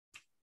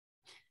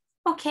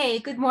Okay,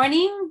 good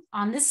morning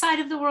on this side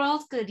of the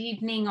world, good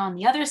evening on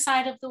the other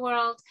side of the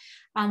world.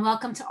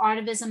 Welcome to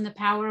Artivism, the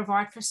Power of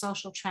Art for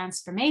Social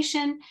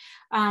Transformation.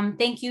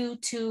 Thank you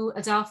to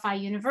Adelphi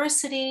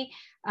University,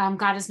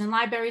 Gottesman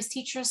Libraries,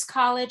 Teachers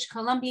College,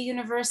 Columbia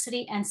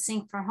University, and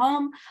Sing for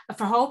Hope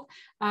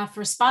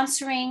for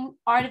sponsoring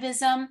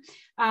Artivism.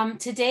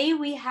 Today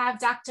we have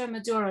Dr.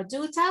 Madhura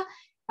Dutta,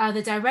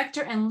 the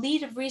Director and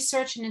Lead of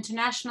Research and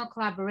International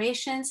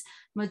Collaborations.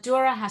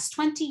 Madhura has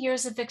 20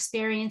 years of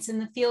experience in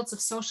the fields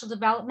of social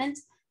development,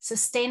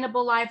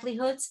 sustainable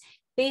livelihoods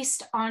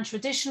based on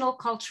traditional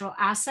cultural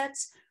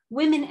assets,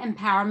 women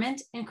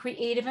empowerment, and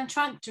creative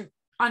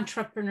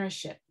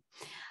entrepreneurship.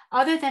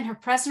 Other than her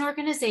present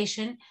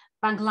organization,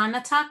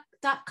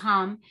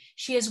 Banglanatak.com,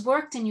 she has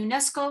worked in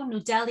UNESCO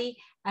New Delhi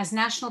as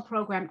National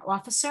Program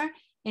Officer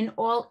in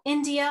All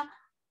India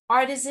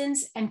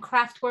Artisans and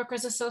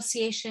Craftworkers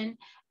Association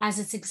as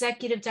its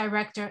executive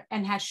director,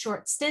 and had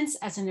short stints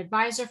as an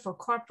advisor for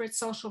corporate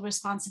social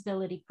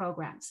responsibility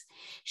programs.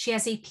 She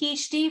has a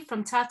PhD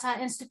from Tata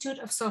Institute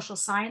of Social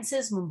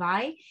Sciences,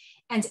 Mumbai,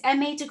 and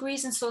MA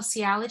degrees in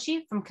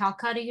sociology from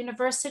Calcutta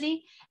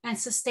University and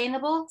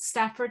sustainable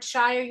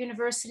Staffordshire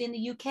University in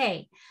the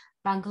UK.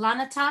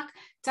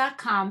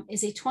 Banglanatak.com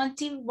is a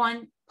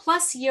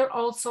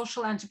 21-plus-year-old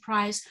social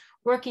enterprise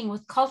working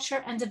with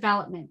culture and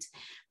development.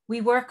 They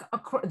work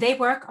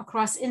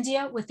across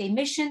India with a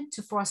mission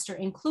to foster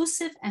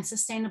inclusive and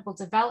sustainable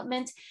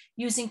development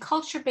using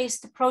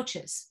culture-based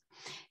approaches.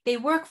 They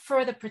work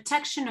for the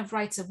protection of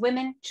rights of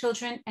women,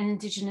 children, and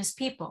indigenous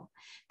people.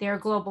 They are a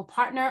global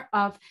partner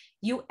of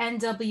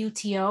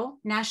UNWTO,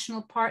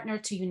 national partner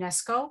to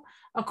UNESCO,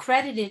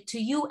 accredited to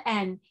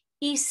UN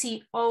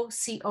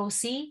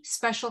ECOSOC,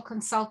 special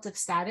consultative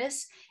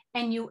status,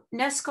 and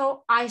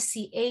UNESCO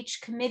ICH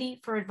Committee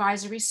for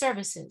Advisory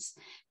Services.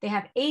 They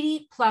have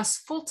 80 plus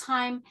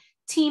full-time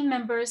team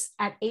members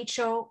at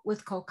HO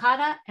with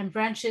Kolkata and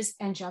branches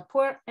in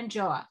Jaipur and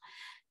Goa.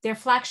 Their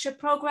flagship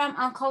program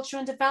on culture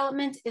and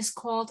development is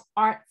called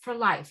Art for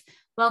Life.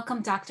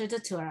 Welcome, Dr.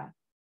 Dutta.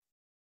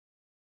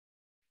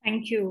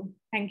 Thank you,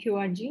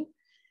 Anji.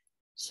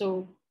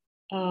 So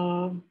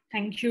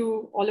thank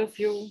you all of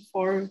you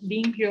for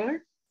being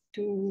here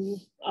to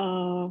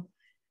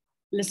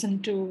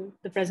listen to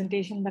the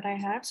presentation that I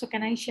have. So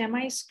can I share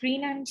my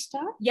screen and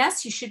start?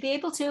 Yes, you should be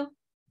able to.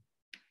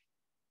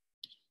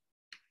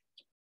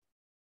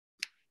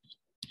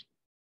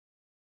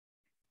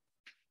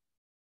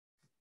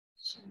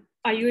 So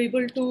are you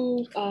able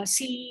to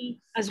see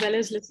as well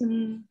as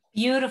listen?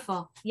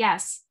 Beautiful,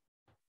 yes.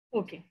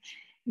 Okay,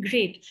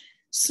 great.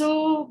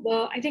 So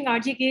I think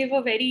RJ gave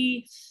a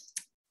very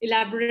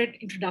elaborate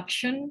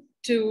introduction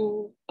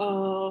to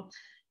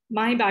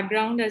my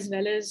background as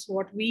well as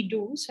what we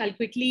do. So I'll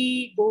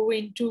quickly go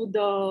into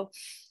the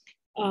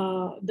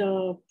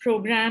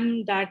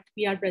program that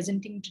we are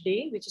presenting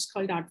today, which is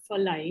called Art for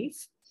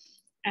Life.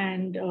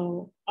 And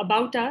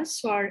about us,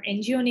 so our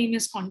NGO name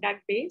is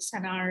Contact Base,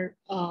 and our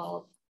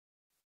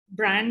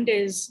brand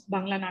is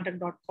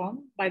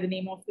Banglanatak.com, by the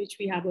name of which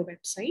we have a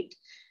website.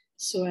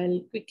 So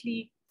I'll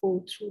quickly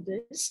go through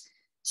this.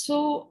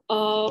 So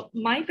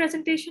my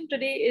presentation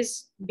today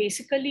is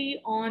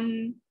basically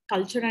on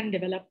culture and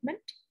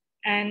development.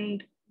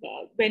 And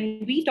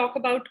when we talk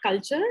about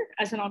culture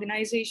as an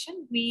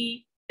organization,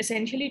 we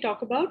essentially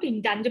talk about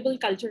intangible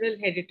cultural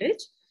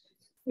heritage,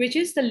 which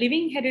is the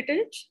living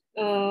heritage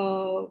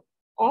of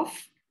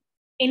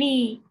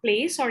any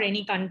place or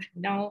any country.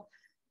 Now,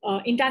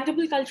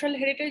 intangible cultural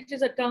heritage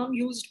is a term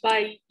used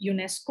by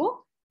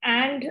UNESCO,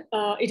 and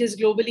it is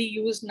globally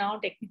used now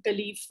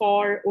technically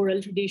for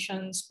oral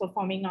traditions,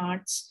 performing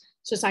arts,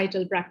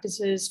 societal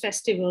practices,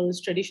 festivals,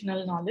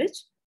 traditional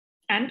knowledge,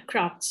 and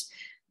crafts.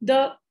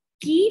 The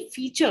key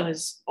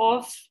features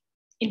of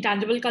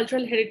intangible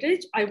cultural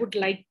heritage I would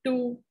like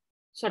to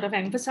sort of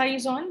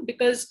emphasize on,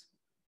 because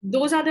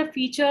those are the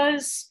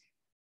features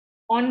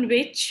on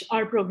which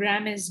our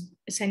program is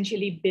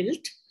essentially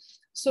built.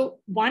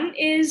 So one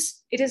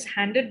is, it is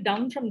handed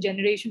down from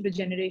generation to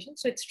generation.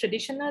 So it's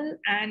traditional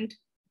and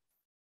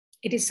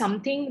it is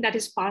something that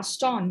is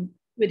passed on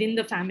within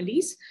the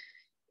families.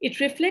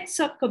 It reflects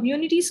a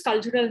community's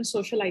cultural and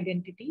social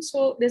identity.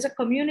 So there's a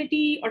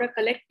community or a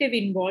collective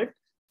involved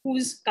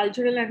whose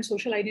cultural and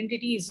social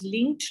identity is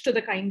linked to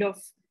the kind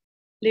of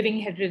living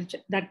heritage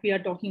that we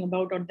are talking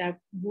about, or that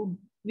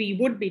we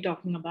would be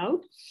talking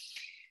about.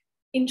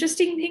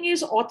 Interesting thing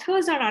is,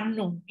 authors are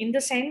unknown in the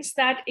sense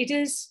that it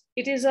is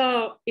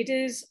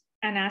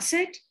an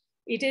asset.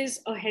 It is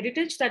a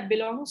heritage that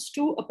belongs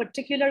to a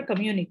particular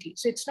community.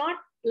 So it's not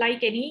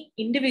like any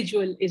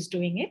individual is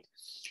doing it.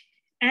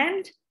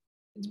 And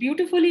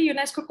beautifully,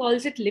 UNESCO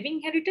calls it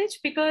living heritage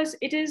because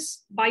it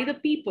is by the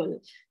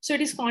people. So it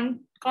is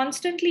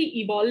constantly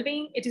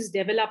evolving, it is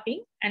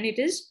developing, and it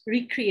is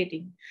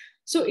recreating.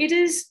 So it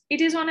is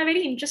on a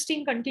very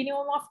interesting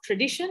continuum of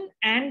tradition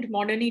and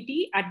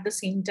modernity at the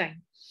same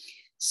time.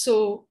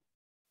 So,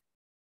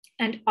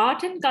 and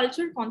art and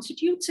culture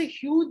constitutes a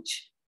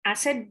huge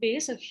asset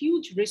base, a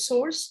huge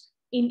resource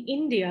in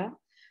India,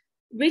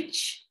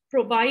 which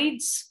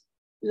provides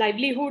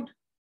livelihood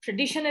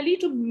traditionally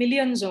to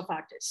millions of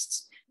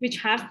artists, which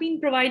have been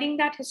providing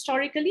that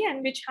historically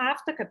and which have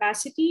the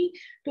capacity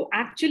to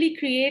actually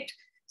create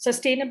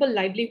sustainable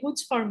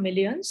livelihoods for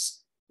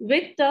millions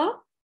with the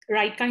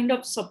right kind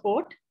of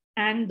support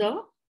and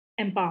the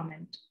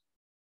empowerment.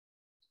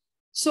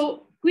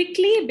 So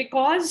quickly,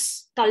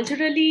 because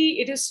culturally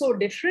it is so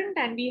different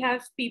and we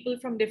have people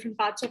from different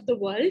parts of the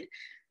world,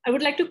 I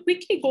would like to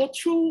quickly go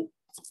through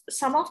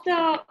some of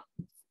the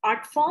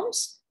art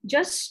forms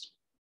just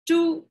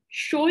to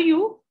show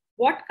you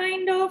what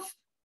kind of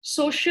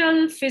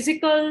social,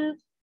 physical,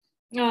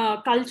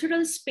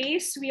 cultural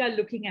space we are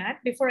looking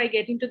at before I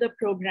get into the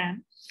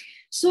program.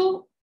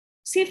 So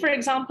say, for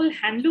example,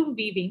 handloom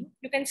weaving,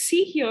 you can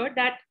see here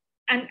that,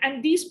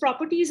 and these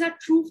properties are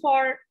true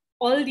for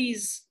all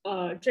these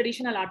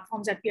traditional art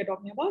forms that we are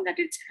talking about, that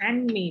it's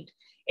handmade.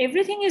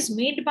 Everything is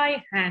made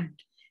by hand.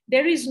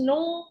 There is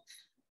no,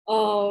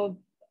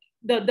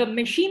 the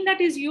machine that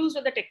is used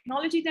or the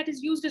technology that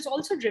is used is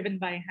also driven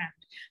by hand.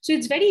 So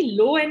it's very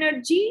low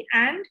energy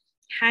and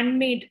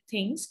handmade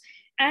things.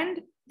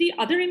 And the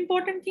other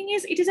important thing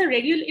is it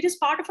is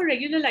part of a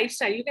regular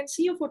lifestyle. You can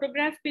see a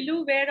photograph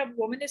below where a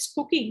woman is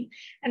cooking,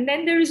 and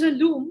then there is a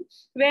loom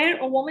where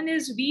a woman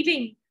is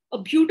weaving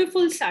a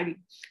beautiful sari.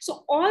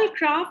 So all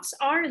crafts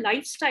are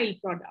lifestyle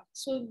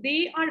products. So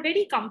they are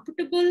very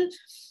comfortable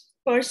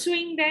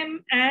pursuing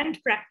them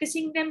and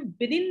practicing them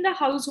within the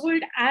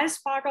household as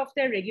part of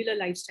their regular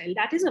lifestyle.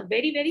 That is a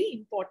very, very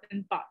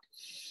important part.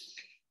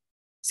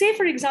 Say,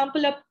 for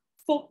example, a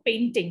folk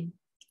painting.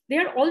 They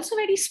are also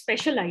very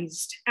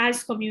specialized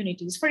as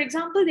communities. For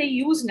example, they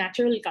use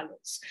natural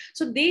colors.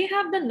 So they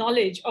have the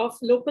knowledge of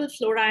local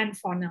flora and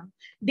fauna.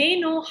 They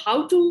know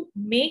how to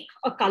make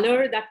a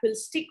color that will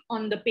stick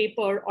on the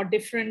paper or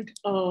different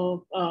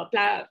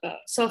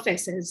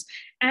surfaces.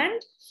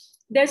 And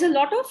there's a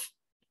lot of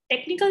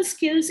technical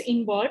skills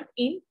involved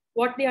in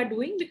what they are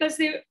doing because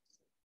they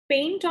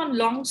paint on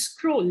long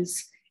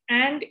scrolls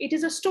and it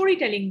is a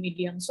storytelling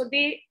medium. So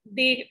they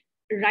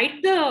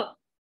write the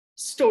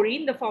story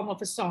in the form of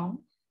a song,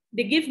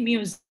 they give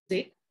music,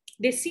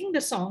 they sing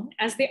the song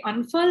as they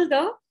unfurl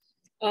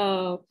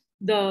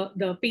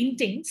the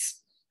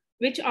paintings,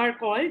 which are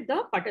called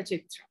the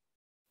Patachitra.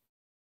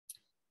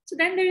 So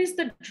then there is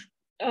the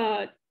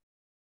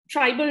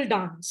tribal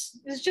dance.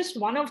 This is just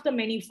one of the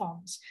many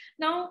forms.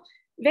 Now,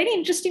 very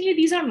interestingly,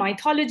 these are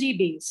mythology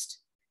based.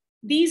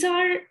 These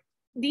are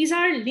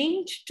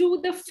linked to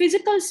the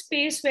physical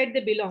space where they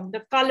belong,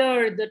 the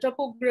color, the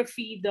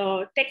topography,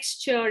 the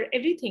texture,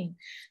 everything.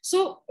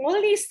 So all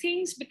these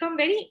things become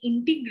very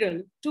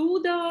integral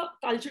to the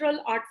cultural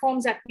art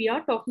forms that we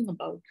are talking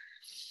about.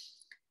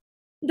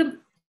 The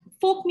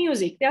folk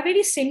music, they are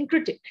very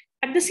syncretic.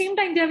 At the same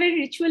time, they are very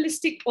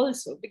ritualistic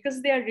also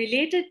because they are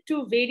related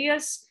to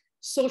various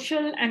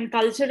social and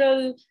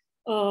cultural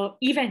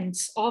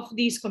events of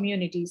these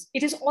communities.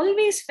 It is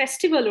always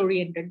festival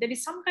oriented. There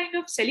is some kind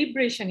of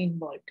celebration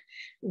involved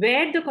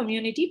where the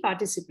community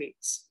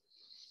participates.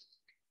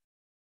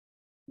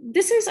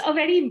 This is a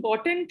very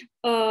important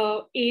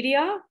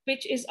area,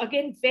 which is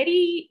again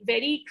very,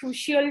 very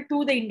crucial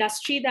to the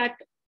industry that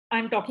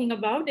I'm talking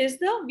about, is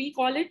we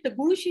call it the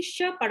Guru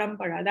Shishya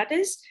Parampara. That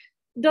is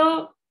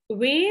the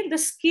way the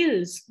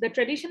skills, the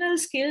traditional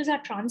skills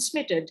are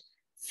transmitted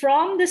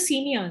from the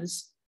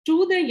seniors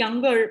to the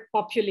younger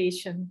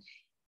population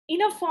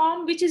in a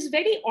form which is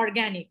very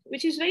organic,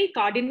 which is very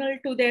cardinal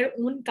to their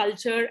own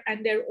culture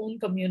and their own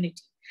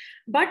community.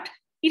 But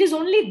it is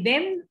only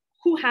them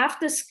who have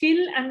the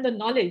skill and the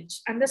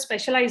knowledge and the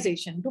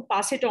specialization to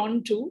pass it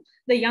on to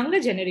the younger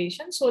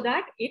generation so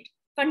that it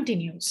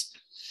continues.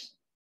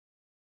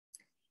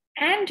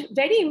 And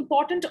very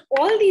important,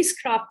 all these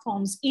craft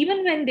forms,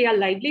 even when they are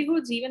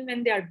livelihoods, even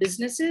when they are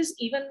businesses,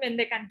 even when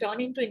they can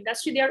turn into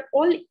industry, they are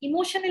all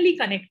emotionally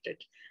connected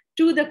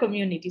to the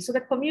community. So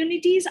the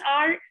communities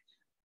are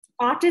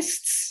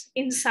artists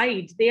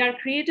inside, they are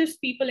creative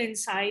people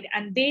inside,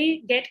 and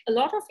they get a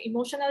lot of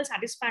emotional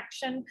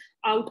satisfaction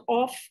out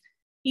of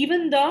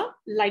even the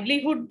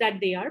livelihood that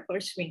they are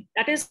pursuing.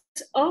 That is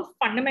a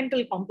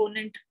fundamental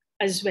component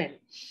as well.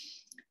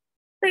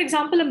 For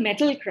example, a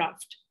metal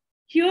craft.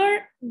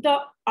 Here, the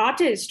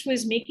artist who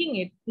is making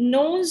it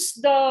knows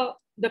the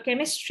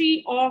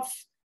chemistry of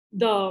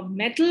the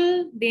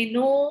metal, they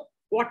know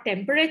what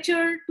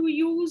temperature to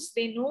use,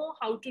 they know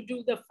how to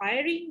do the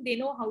firing, they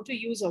know how to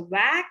use a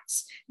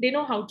wax, they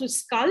know how to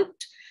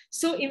sculpt.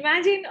 So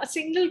imagine a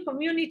single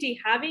community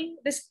having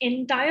this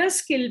entire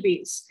skill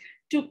base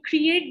to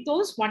create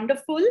those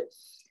wonderful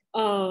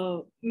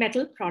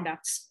metal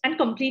products, and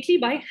completely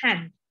by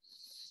hand.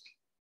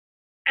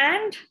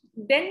 And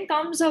then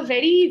comes a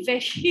very,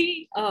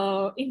 very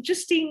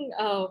interesting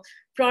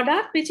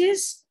product,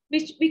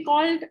 which we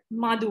called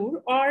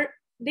Madur, or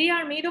they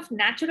are made of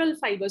natural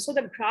fibers. So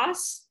the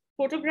grass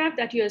photograph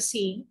that you're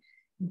seeing,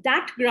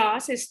 that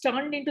grass is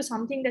turned into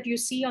something that you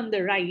see on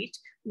the right,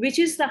 which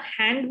is the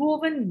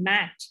hand-woven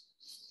mat,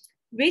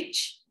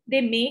 which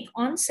they make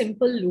on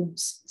simple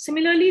looms.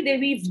 Similarly, they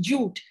weave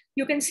jute.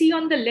 You can see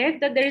on the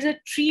left that there is a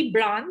tree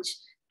branch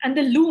and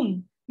the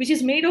loom, which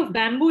is made of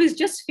bamboo, is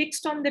just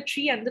fixed on the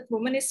tree and the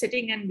woman is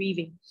sitting and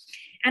weaving.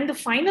 And the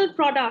final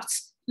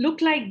products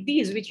look like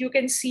these, which you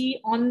can see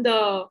on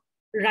the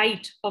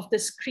right of the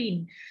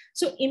screen.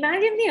 So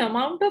imagine the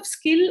amount of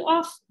skill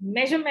of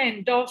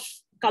measurement, of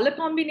color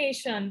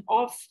combination,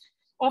 of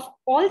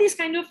all these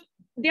kind of,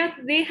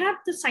 they have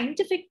the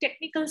scientific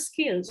technical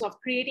skills of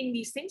creating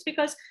these things,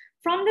 because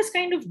from this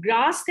kind of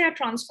grass, they are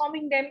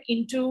transforming them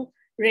into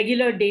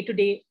regular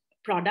day-to-day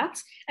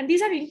products. And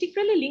these are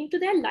integrally linked to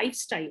their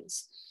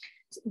lifestyles.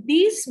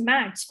 These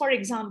mats, for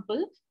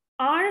example,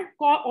 are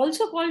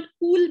also called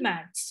cool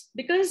mats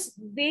because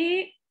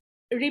they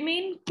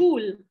remain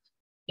cool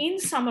in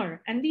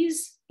summer. And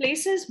these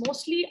places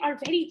mostly are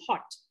very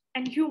hot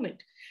and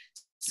humid.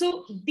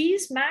 So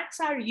these mats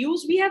are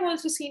used. We have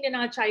also seen in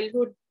our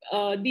childhood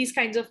these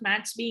kinds of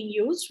mats being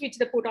used, which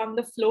they put on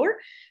the floor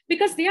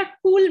because they are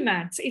cool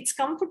mats. It's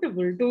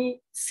comfortable to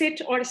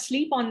sit or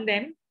sleep on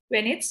them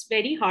when it's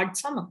very hard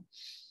summer.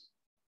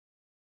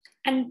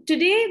 And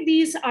today,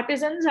 these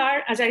artisans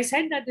are, as I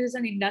said, that is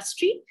an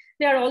industry.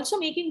 They are also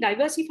making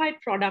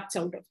diversified products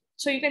out of it.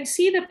 So you can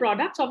see the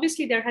products.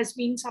 Obviously, there has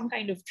been some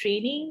kind of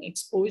training,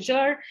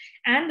 exposure,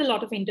 and a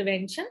lot of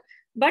intervention.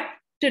 But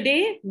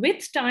today,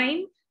 with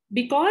time,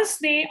 because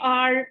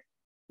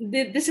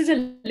this is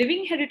a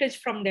living heritage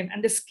from them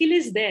and the skill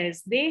is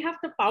theirs, they have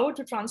the power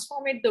to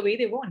transform it the way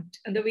they want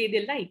and the way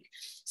they like.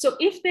 So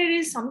if there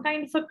is some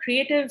kind of a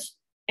creative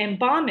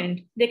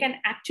empowerment, they can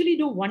actually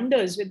do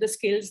wonders with the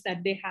skills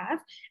that they have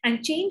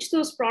and change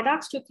those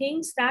products to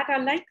things that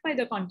are liked by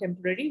the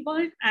contemporary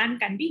world and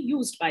can be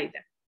used by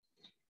them.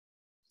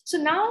 So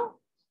now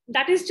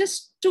that is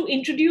just to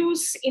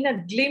introduce in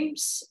a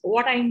glimpse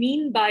what I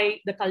mean by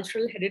the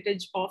cultural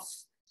heritage of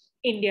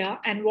India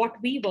and what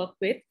we work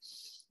with.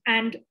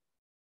 And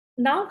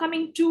now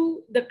coming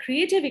to the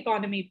creative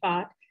economy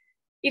part,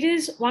 it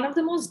is one of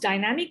the most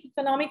dynamic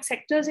economic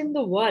sectors in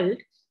the world.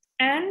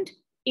 And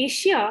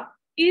Asia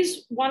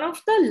is one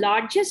of the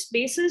largest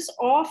bases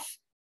of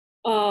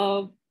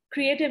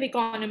creative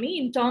economy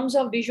in terms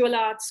of visual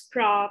arts,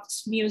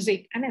 crafts,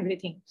 music, and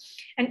everything.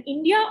 And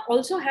India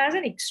also has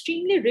an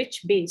extremely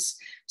rich base.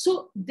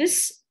 So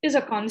this is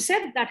a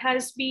concept that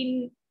has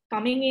been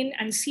coming in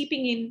and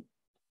seeping in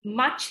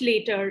much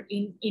later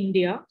in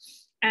India.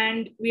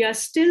 And we are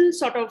still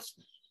sort of,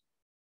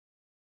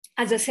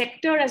 as a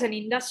sector, as an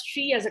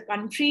industry, as a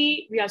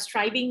country, we are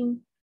striving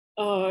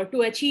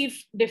to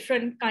achieve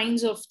different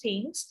kinds of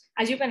things.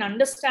 As you can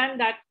understand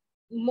that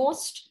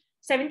most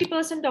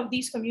 70% of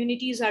these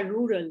communities are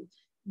rural.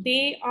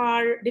 They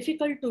are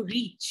difficult to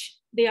reach.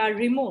 They are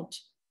remote.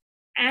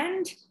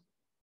 And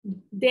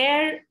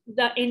the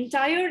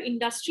entire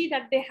industry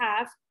that they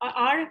have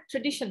are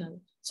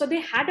traditional. So they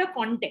had a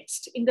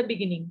context in the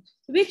beginning,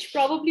 which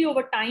probably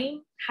over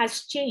time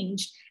has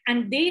changed,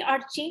 and they are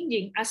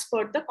changing as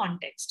per the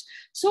context.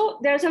 So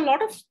there's a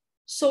lot of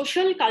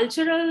social,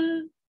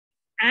 cultural,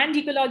 and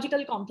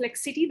ecological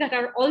complexity that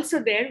are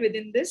also there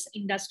within this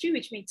industry,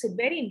 which makes it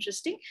very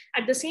interesting.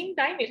 At the same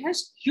time, it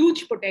has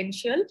huge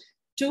potential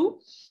to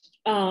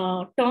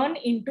turn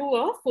into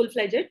a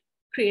full-fledged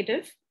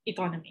creative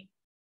economy.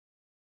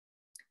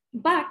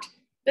 But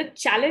the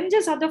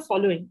challenges are the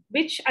following,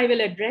 which I will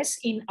address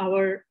in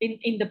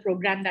the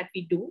program that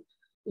we do.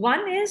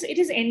 One is it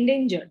is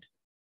endangered.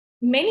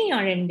 Many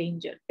are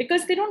endangered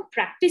because they don't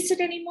practice it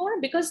anymore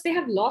because they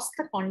have lost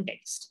the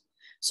context.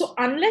 So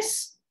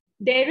unless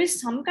there is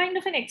some kind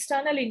of an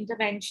external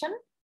intervention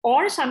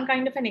or some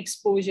kind of an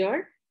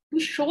exposure to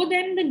show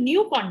them the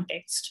new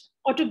context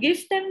or to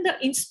give them the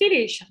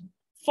inspiration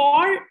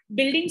for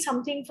building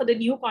something for the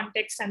new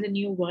context and the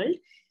new world,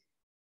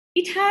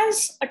 it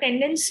has a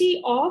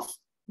tendency of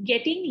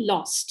getting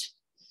lost.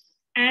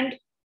 And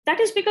that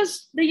is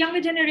because the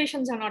younger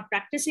generations are not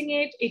practicing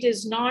it. It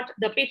is not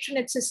the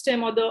patronage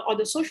system or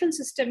the social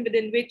system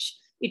within which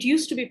it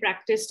used to be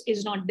practiced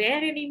is not there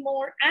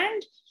anymore,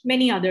 and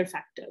many other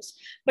factors.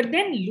 But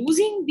then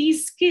losing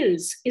these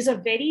skills is a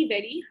very,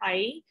 very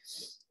high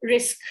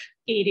risk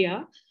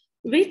area,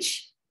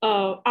 which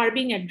are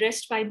being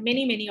addressed by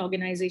many, many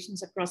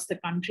organizations across the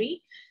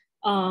country.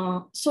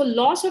 So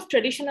loss of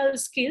traditional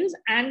skills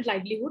and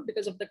livelihood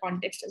because of the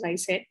context, as I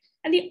said.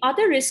 And the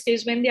other risk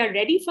is when they are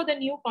ready for the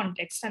new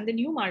context and the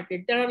new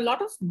market, there are a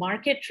lot of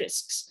market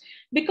risks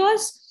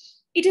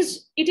because it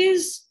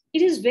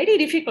is very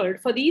difficult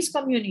for these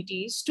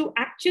communities to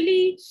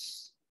actually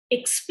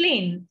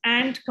explain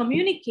and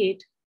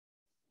communicate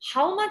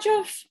how much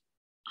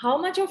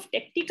of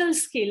technical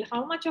skill,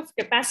 how much of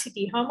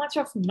capacity, how much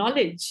of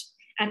knowledge,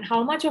 and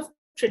how much of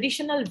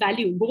traditional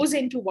value goes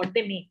into what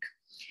they make,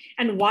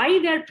 and why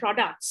their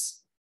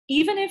products,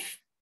 even if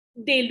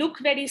they look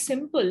very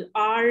simple,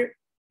 are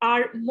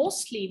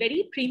mostly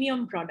very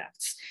premium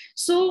products.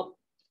 So,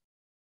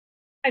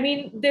 I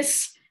mean,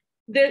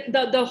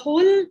 the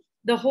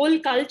whole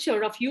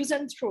culture of use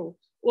and throw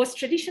was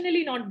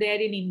traditionally not there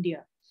in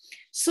India.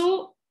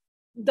 So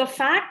the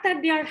fact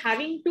that they are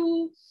having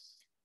to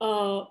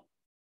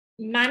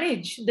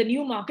manage the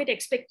new market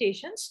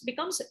expectations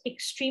becomes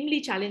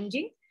extremely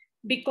challenging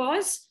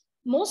because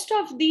most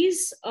of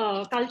these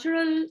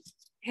cultural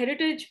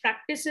heritage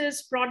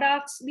practices,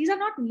 products, these are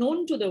not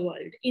known to the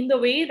world in the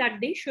way that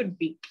they should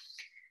be.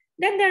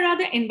 Then there are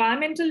the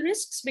environmental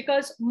risks,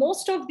 because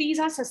most of these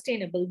are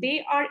sustainable.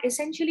 They are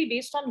essentially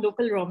based on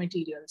local raw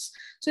materials.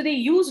 So they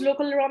use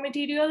local raw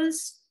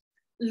materials,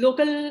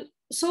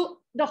 so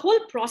the whole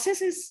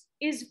process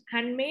is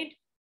handmade,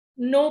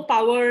 no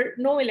power,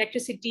 no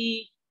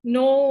electricity,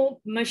 no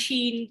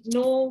machine,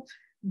 no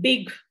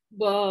big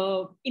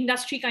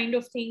industry kind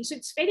of thing. So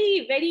it's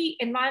very, very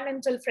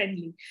environmental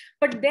friendly.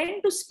 But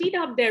then to speed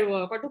up their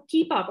work, or to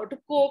keep up, or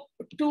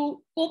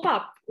to cope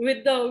up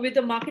with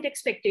the market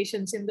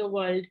expectations in the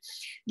world,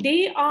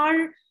 they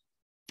are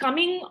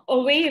coming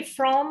away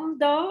from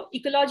the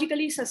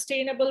ecologically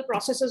sustainable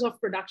processes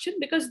of production,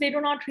 because they do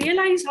not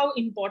realize how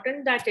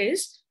important that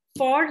is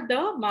for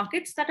the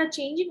markets that are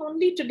changing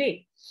only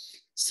today.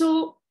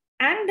 So,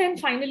 and then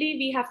finally,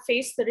 we have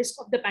faced the risk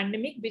of the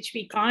pandemic, which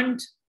we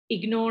can't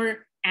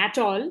ignore at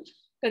all,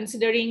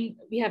 considering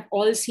we have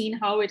all seen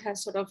how it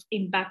has sort of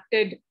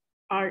impacted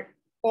all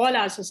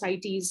our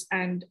societies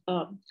and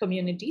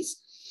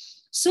communities.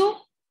 So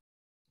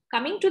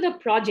coming to the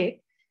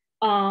project,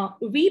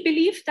 we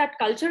believe that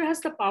culture has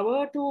the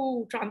power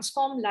to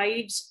transform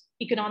lives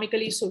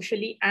economically,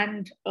 socially,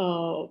 and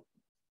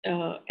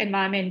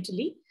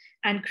environmentally,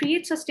 and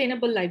create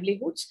sustainable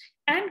livelihoods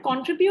and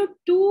contribute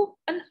to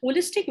a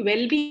holistic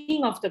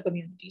well-being of the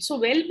community. So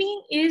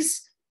well-being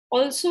is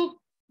also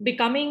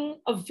becoming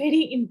a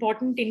very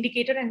important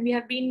indicator, and we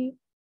have been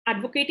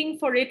advocating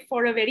for it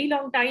for a very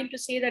long time, to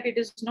say that it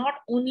is not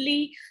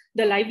only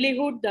the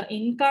livelihood, the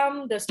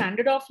income, the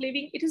standard of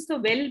living, it is the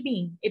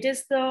well-being, it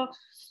is the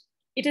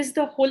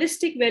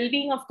holistic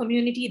well-being of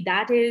community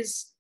that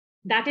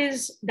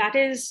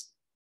is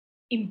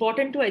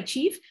important to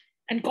achieve.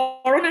 And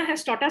Corona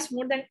has taught us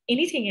more than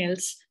anything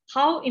else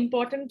how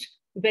important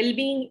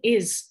well-being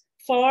is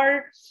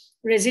for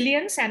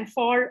resilience and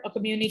for a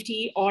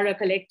community or a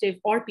collective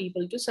or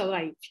people to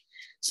survive.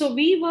 So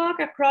we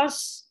work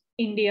across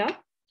India.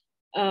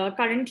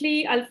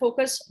 Currently, I'll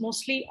focus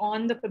mostly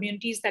on the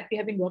communities that we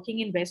have been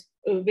working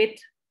with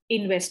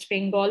in West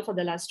Bengal for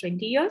the last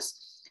 20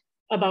 years,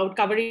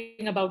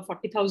 covering about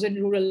 40,000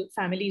 rural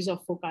families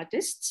of folk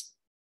artists.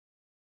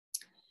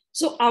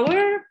 So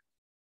our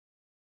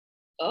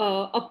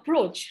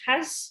approach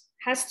has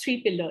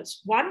three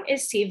pillars. One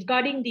is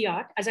safeguarding the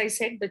art. As I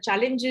said, the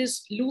challenge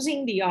is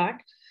losing the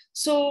art,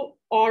 so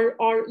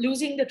or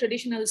losing the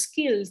traditional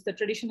skills, the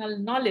traditional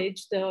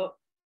knowledge, the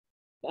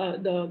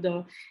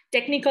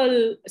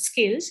technical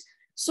skills.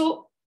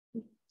 So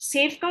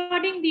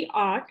safeguarding the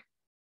art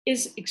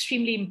is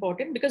extremely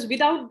important, because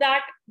without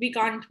that we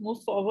can't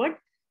move forward.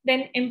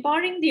 Then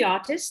empowering the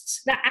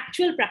artists, the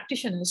actual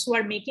practitioners who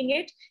are making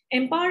it,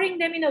 empowering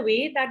them in a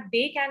way that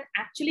they can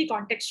actually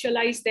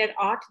contextualize their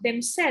art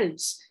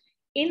themselves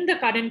in the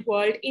current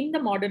world, in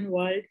the modern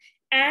world,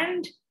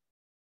 and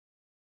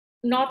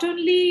not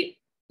only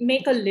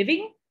make a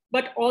living,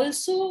 but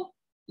also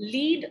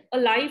lead a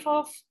life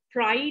of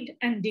pride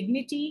and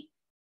dignity,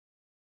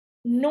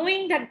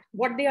 knowing that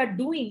what they are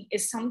doing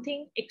is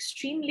something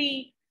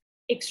extremely,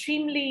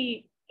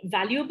 extremely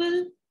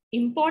valuable,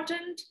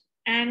 important,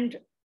 and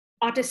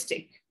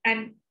artistic,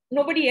 and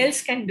nobody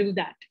else can do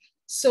that.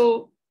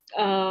 So,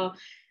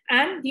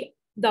 and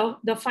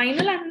the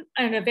final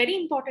and a very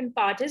important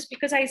part is,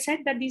 because I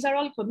said that these are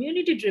all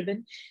community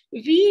driven,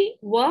 we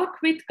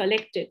work with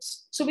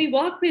collectives. So we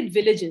work with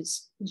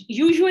villages.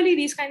 Usually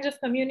these kinds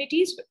of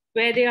communities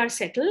where they are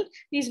settled,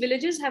 these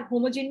villages have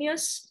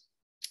homogeneous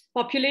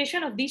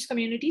population of these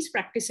communities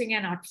practicing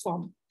an art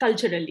form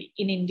culturally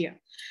in India.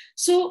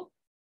 So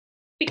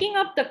picking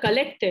up the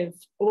collective,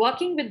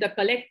 working with the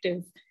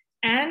collective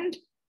and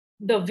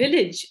the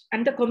village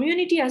and the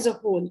community as a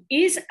whole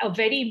is a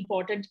very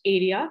important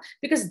area,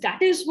 because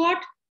that is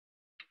what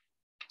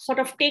sort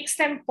of takes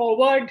them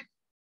forward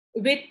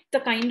with the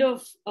kind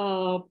of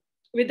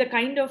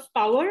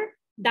power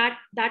that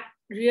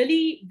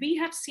really we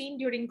have seen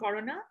during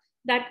Corona,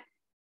 that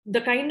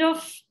the kind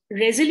of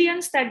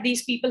resilience that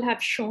these people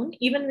have shown,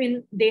 even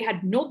when they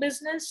had no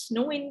business,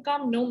 no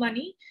income, no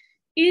money,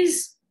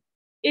 is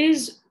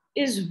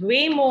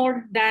way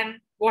more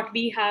than what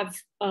we have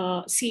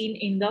seen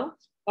in the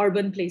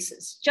urban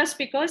places, just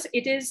because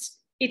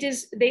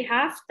they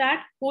have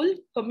that whole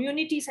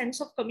community, sense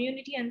of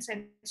community and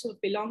sense of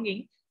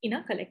belonging in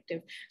a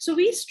collective. So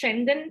we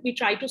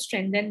try to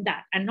strengthen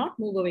that and not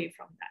move away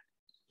from that.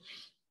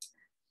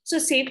 So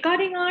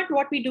safeguarding art,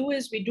 what we do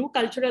is we do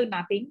cultural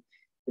mapping.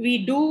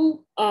 We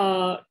do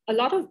a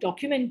lot of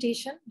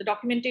documentation. The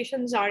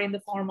documentations are in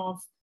the form of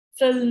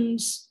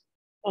films,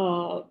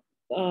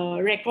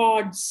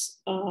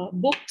 records,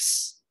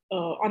 books,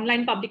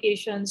 online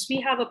publications.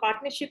 We have a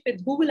partnership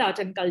with Google Art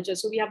and Culture.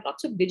 So we have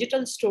lots of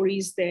digital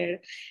stories there.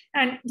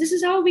 And this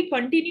is how we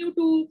continue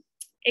to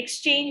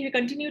exchange, we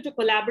continue to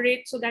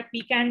collaborate, so that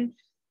we can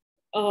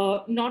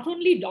not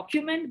only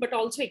document, but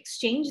also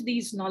exchange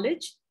these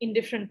knowledge in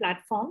different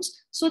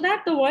platforms, so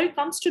that the world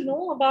comes to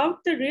know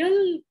about the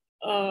real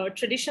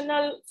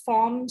traditional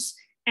forms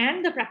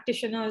and the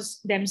practitioners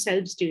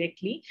themselves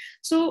directly.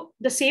 So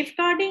the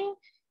safeguarding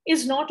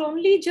is not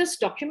only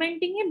just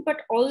documenting it,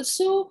 but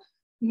also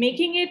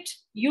making it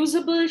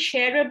usable,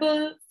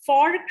 shareable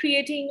for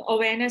creating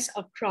awareness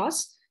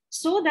across,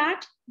 so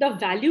that the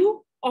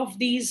value of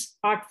these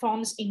art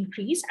forms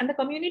increase and the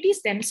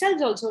communities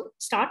themselves also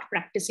start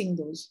practicing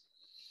those.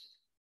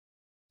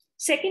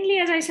 Secondly,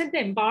 as I said, the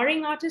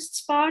empowering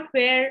artists part,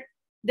 where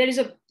there is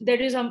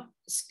a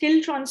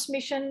skill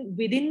transmission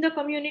within the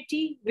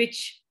community,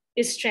 which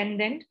is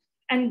strengthened.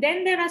 And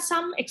then there are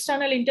some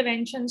external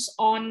interventions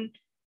on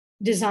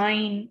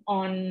design,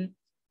 on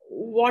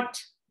what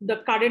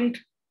the current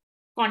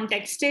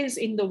context is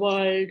in the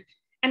world.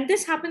 And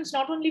this happens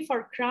not only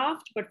for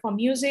craft, but for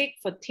music,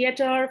 for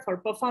theater, for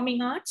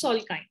performing arts,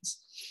 all kinds.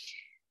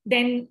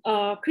 Then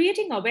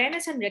creating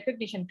awareness and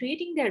recognition,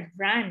 creating their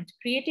brand,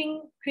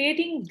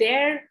 creating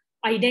their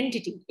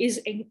identity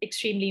is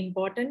extremely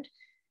important.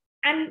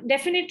 And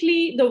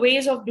definitely the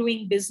ways of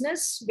doing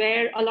business,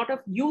 where a lot of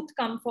youth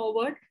come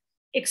forward,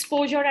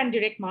 exposure and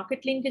direct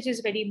market linkage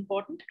is very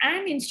important,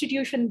 and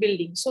institution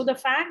building. So the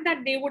fact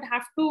that they would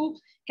have to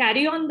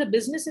carry on the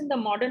business in the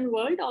modern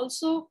world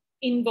also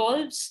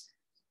involves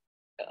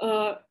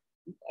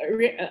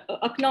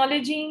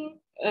acknowledging,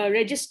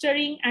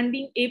 registering, and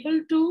being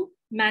able to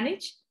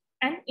manage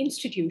an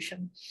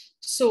institution.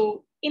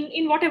 So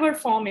in whatever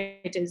form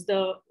it is,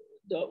 the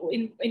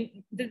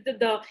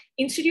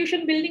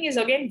institution building is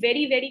again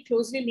very, very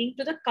closely linked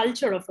to the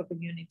culture of a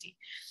community.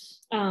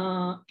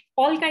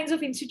 All kinds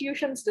of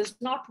institutions does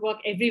not work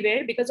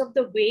everywhere because of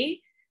the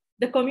way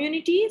the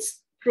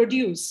communities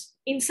produce.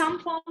 In some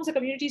forms, the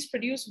communities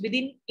produce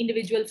within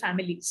individual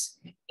families.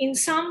 In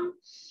some,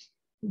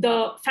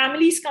 the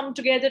families come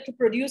together to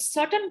produce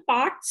certain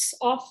parts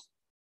of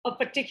a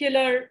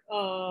particular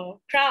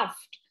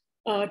craft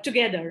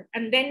together,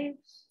 and then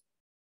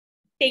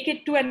take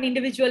it to an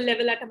individual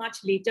level at a much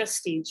later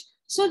stage.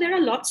 So there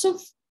are lots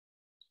of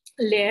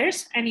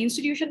layers, and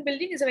institution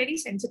building is a very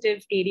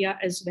sensitive area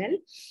as well.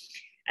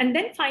 And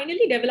then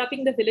finally,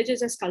 developing the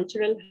villages as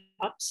cultural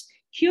hubs.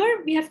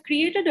 Here we have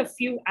created a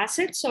few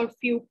assets or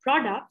few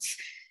products,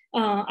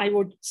 I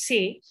would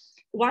say.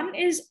 One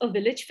is a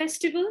village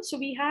festival. So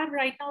we have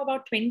right now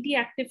about 20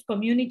 active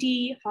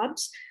community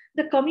hubs.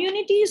 The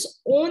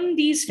communities own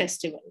these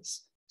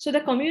festivals. So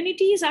the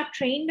communities are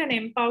trained and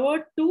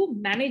empowered to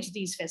manage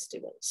these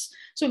festivals.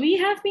 So we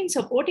have been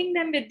supporting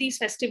them with these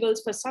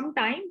festivals for some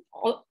time,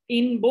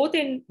 both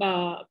in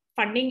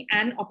funding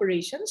and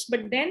operations.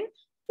 But then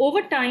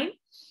over time,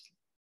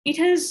 it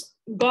has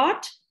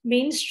got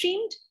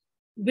mainstreamed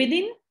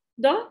within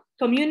the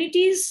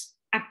community's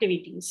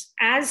activities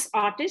as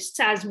artists,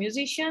 as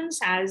musicians,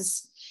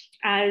 as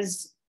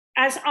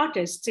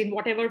artists in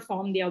whatever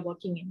form they are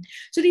working in.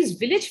 So these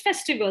village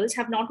festivals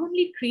have not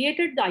only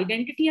created the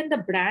identity and the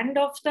brand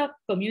of the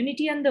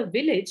community and the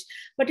village,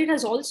 but it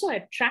has also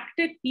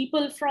attracted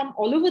people from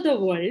all over the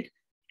world,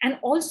 and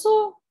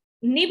also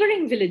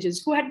neighboring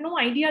villages who had no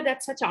idea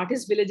that such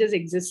artist villages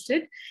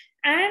existed.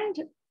 And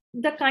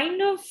the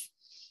kind of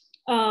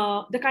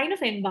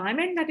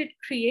environment that it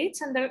creates,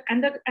 and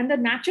the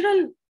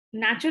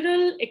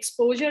natural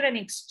exposure and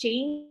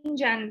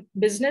exchange and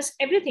business,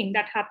 everything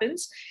that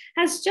happens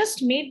has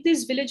just made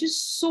these villages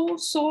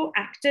so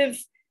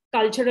active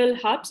cultural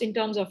hubs in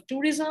terms of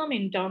tourism,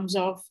 in terms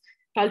of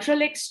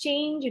cultural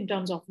exchange, in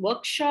terms of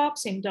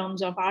workshops, in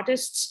terms of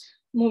artists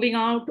going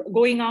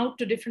out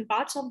to different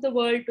parts of the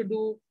world to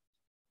do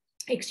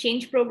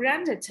exchange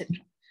programs, etc.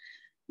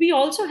 We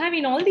also have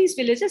in all these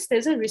villages,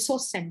 there's a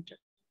resource center,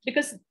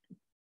 because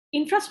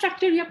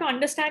infrastructure, you have to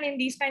understand, in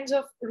these kinds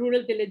of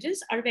rural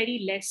villages are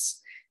very less.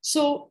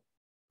 So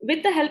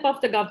with the help of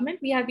the government,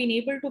 we have been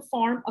able to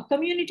form a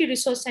community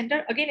resource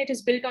center. Again, it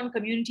is built on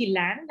community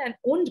land and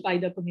owned by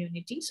the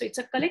community. So it's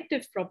a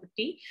collective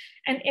property.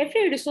 And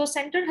every resource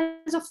center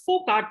has a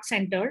folk art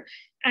center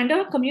and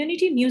a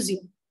community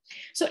museum.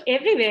 So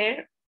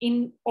everywhere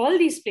in all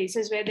these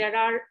places where there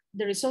are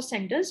the resource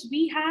centers,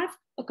 we have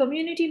a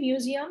community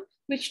museum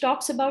which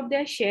talks about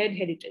their shared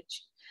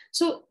heritage.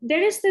 So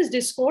there is this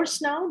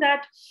discourse now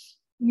that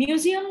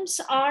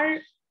museums are,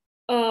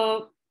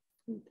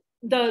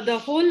 the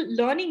whole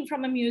learning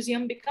from a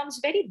museum becomes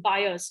very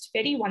biased,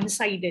 very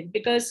one-sided,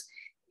 because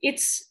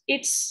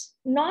it's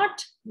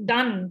not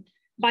done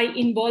by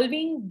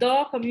involving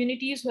the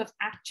communities who have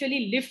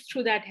actually lived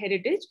through that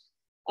heritage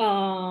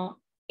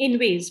in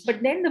ways.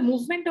 But then the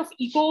movement of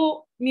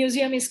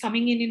eco-museum is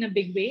coming in a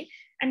big way.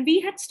 And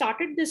we had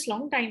started this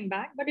long time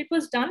back, but it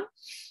was done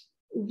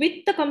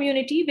with the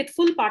community, with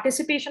full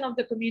participation of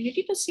the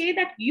community, to say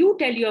that you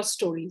tell your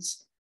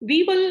stories.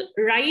 We will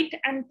write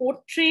and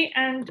portray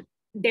and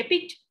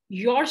depict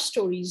your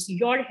stories,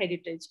 your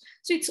heritage.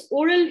 So it's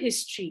oral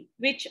history,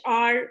 which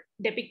are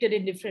depicted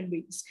in different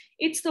ways.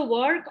 It's the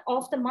work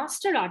of the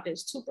master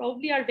artists who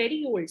probably are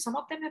very old. Some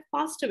of them have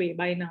passed away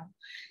by now.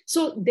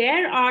 So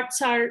their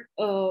arts are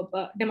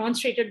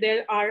demonstrated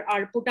there,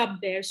 are put up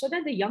there so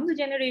that the younger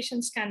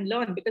generations can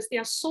learn, because they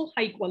are so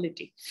high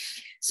quality.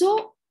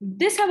 So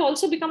this have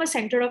also become a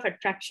center of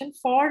attraction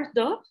for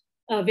the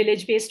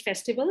village-based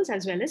festivals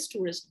as well as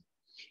tourism.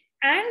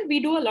 And we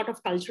do a lot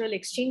of cultural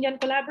exchange and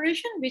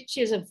collaboration, which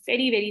is a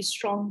very, very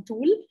strong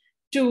tool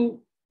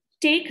to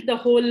take the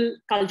whole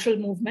cultural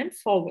movement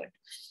forward.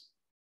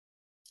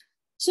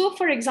 So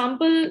for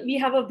example, we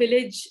have a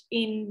village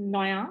in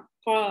Noya,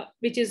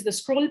 which is the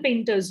scroll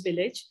painters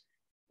village.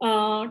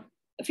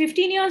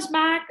 15 years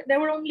back, there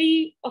were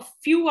only a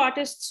few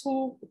artists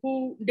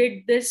who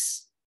did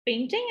this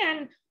painting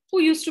and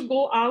who used to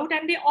go out,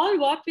 and they all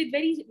worked with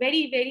very,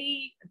 very,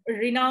 very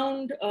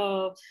renowned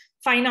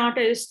fine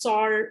artists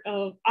or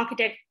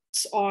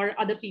architects or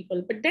other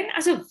people. But then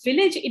as a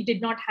village, it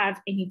did not have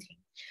anything.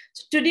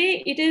 So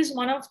today, it is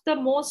one of the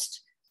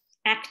most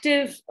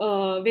active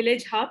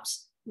village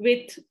hubs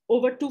with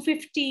over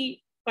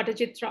 250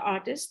 Patachitra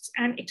artists.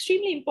 And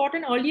extremely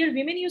important, earlier,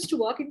 women used to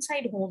work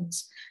inside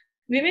homes.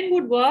 Women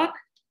would work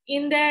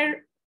in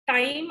their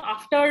time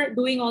after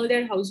doing all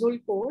their household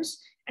chores,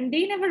 and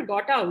they never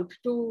got out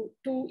to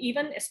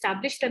even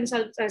establish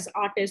themselves as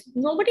artists.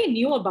 Nobody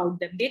knew about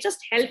them. They just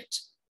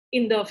helped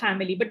in the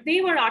family, but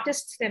they were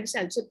artists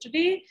themselves. So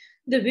today,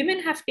 the women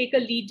have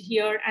taken a lead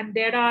here, and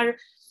there are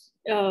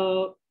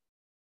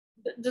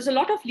there's a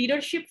lot of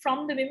leadership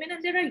from the women,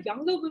 and there are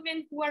younger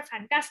women who are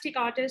fantastic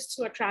artists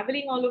who are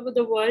traveling all over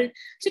the world.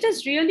 So it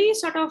has really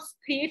sort of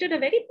created a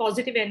very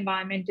positive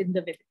environment in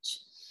the village.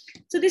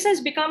 So this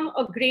has become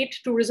a great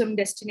tourism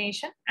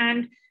destination.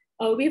 And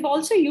we've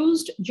also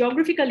used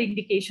geographical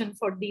indication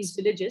for these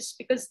villages,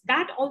 because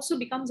that also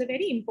becomes a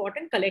very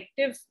important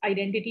collective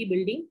identity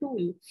building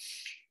tool.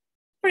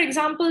 For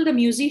example, the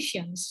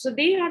musicians. So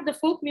they are the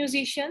folk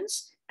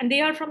musicians, and they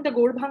are from the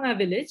Godbhanga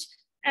village.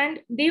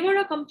 And they were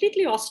a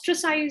completely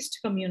ostracized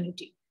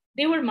community.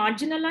 They were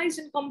marginalized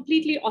and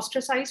completely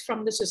ostracized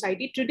from the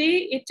society.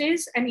 Today, it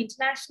is an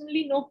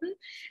internationally known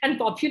and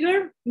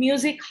popular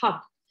music hub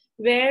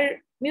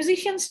where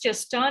musicians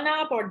just turn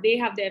up, or they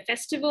have their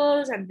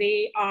festivals and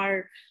they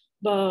are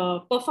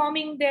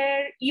performing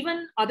there.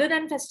 Even other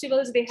than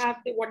festivals, they have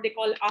what they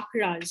call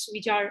akras,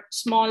 which are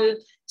small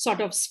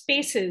sort of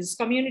spaces,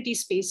 community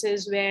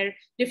spaces where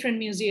different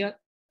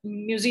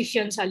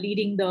musicians are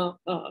leading the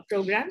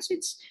programs.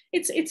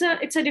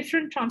 It's a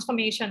different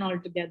transformation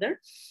altogether.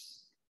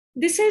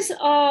 This is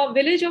a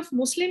village of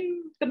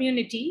Muslim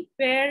community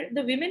where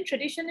the women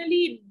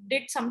traditionally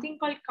did something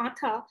called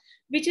katha,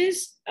 which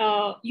is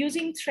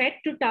using thread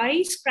to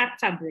tie scrap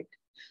fabric.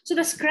 So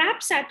the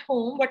scraps at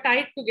home were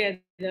tied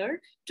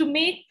together to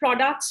make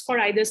products for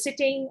either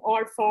sitting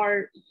or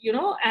for, you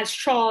know, as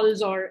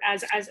shawls or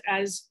as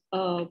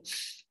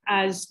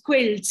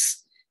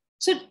quilts.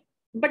 So,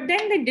 but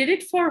then they did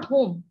it for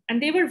home,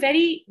 and they were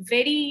very,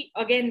 very,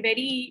 again,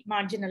 very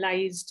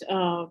marginalized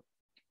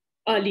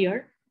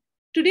earlier.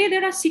 Today,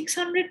 there are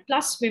 600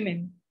 plus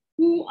women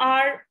who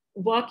are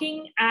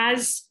working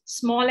as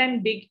small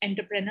and big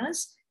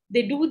entrepreneurs.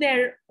 They do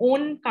their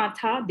own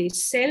katha, they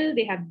sell,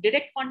 they have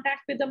direct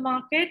contact with the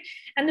market.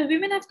 And the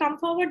women have come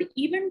forward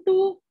even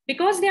to,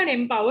 because they are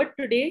empowered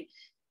today,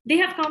 they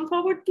have come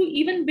forward to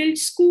even build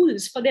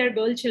schools for their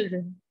girl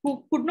children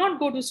who could not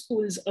go to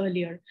schools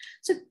earlier.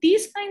 So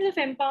these kinds of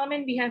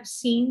empowerment we have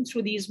seen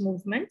through these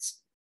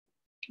movements.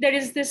 There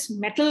is this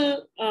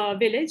metal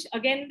village.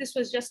 Again, this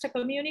was just a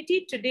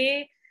community.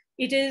 Today,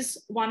 it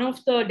is one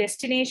of the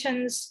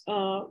destinations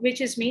which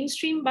is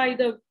mainstreamed by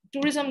the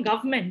tourism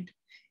government.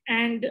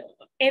 And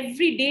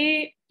every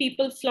day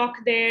people flock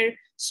there.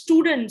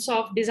 Students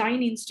of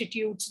design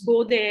institutes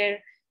go there,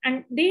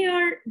 and they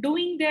are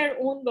doing their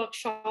own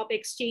workshop,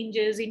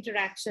 exchanges,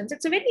 interactions.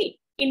 It's a very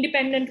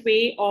independent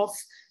way of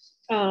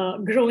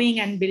growing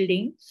and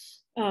building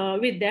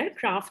with their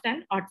craft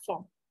and art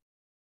form.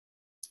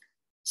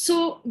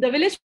 So the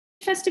village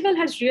festival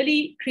has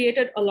really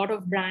created a lot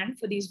of brand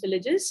for these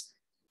villages.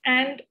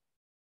 And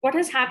what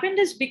has happened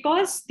is,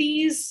 because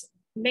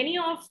many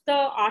of the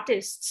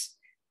artists,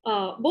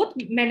 both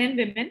men and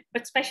women,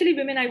 but especially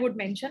women, I would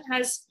mention,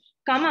 has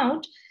come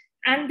out,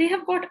 and they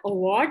have got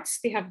awards,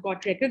 they have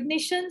got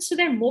recognition. So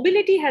their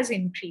mobility has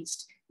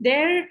increased.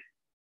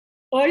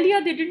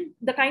 Earlier, they didn't,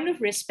 the kind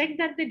of respect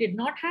that they did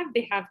not have,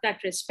 they have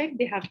that respect,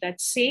 they have that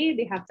say,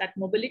 they have that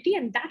mobility,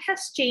 and that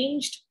has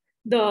changed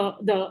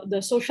the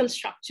social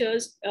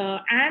structures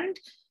and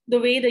the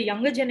way the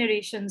younger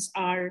generations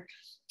are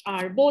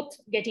both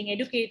getting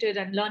educated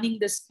and learning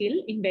the skill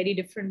in very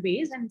different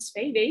ways, and it's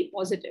very, very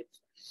positive.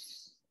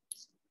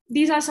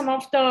 These are some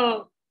of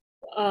the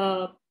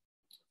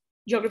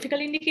geographical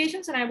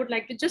indications, and I would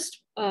like to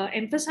just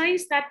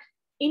emphasize that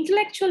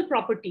intellectual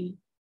property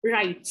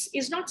rights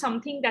is not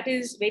something that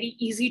is very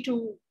easy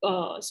to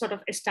sort of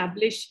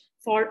establish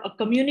for a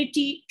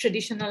community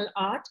traditional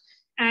art.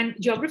 And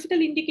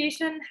geographical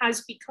indication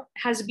has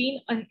been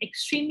an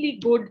extremely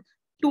good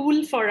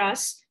tool for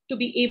us to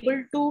be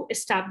able to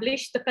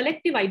establish the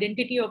collective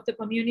identity of the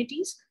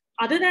communities.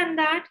 Other than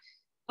that,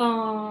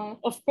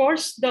 of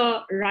course,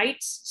 the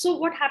rights. So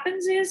what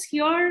happens is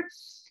here,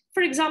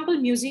 for example,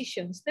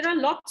 musicians, there are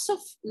lots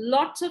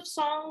of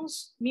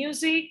songs,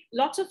 music,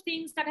 lots of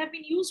things that have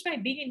been used by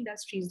big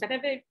industries, that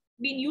have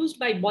been used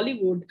by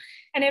Bollywood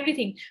and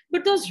everything.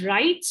 But those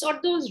rights or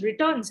those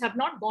returns have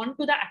not gone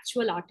to the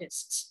actual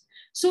artists.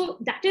 So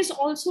that is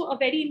also a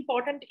very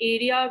important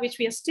area which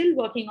we are still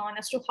working on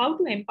as to how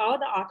to empower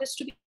the artists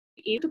to be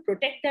able to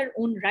protect their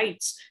own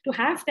rights, to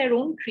have their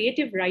own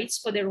creative rights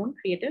for their own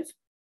creative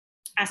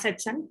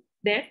assets and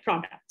their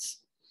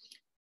products.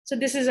 So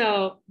this is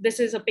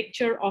a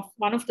picture of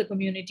one of the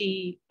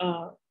community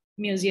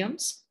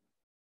museums.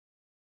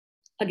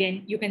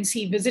 Again, you can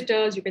see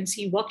visitors, you can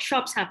see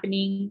workshops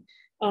happening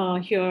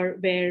here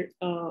where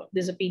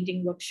there's a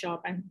painting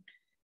workshop, and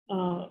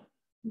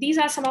these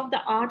are some of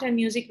the art and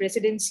music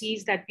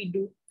residencies that we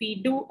do.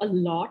 We do a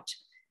lot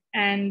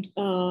and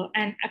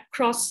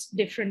across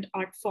different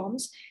art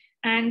forms.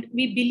 And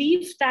we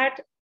believe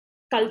that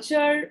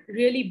culture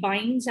really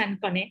binds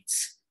and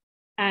connects,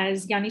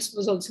 as Yanis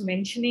was also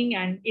mentioning,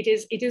 and it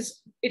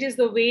is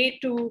the way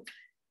to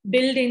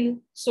build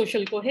in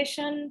social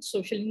cohesion,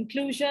 social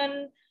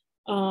inclusion,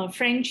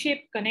 friendship,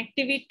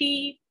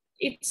 connectivity.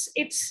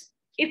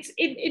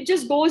 It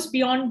just goes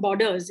beyond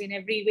borders in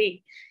every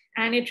way.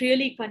 And it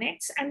really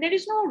connects. And there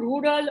is no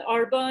rural,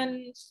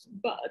 urban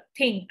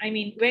thing. I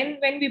mean,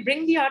 when we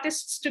bring the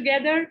artists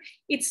together,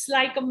 it's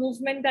like a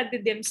movement that they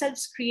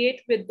themselves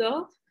create with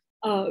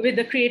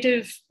the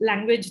creative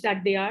language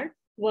that they are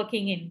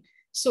working in.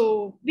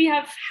 So we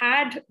have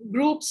had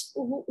groups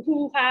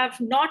who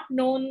have not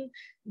known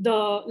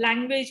the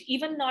language,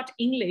 even not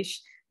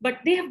English, but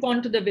they have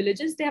gone to the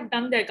villages, they have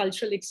done their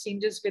cultural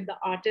exchanges with the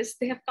artists,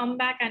 they have come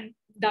back and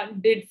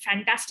did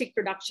fantastic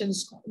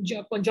productions,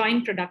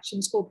 joint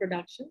productions,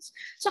 co-productions.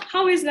 So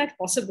how is that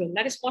possible?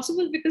 That is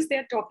possible because they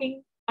are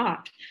talking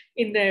art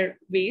in their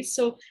ways.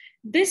 So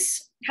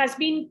this has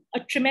been a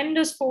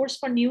tremendous force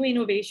for new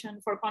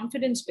innovation, for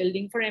confidence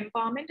building, for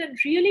empowerment, and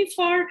really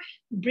for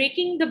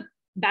breaking the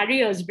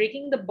barriers,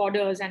 breaking the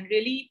borders, and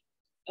really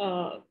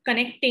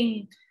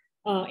connecting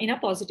in a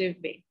positive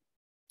way.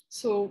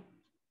 So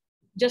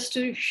just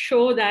to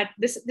show that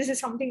this is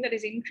something that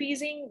is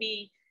increasing,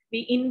 we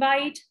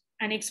invite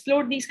and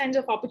explore these kinds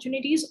of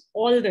opportunities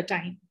all the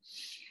time.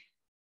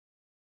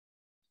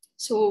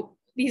 So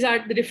these are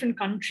the different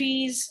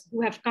countries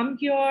who have come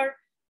here,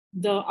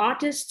 the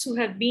artists who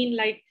have been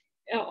like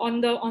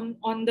on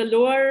the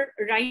lower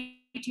right,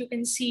 you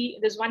can see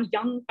there's one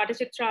young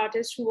Patachitra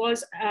artist who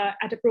was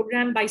at a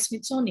program by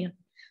Smithsonian.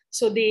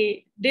 So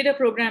they did a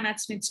program at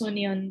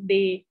Smithsonian,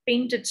 they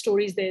painted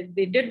stories, they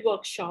did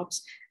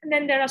workshops. And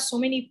then there are so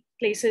many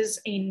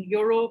places in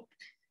Europe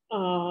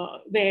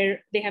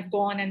where they have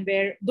gone and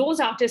where those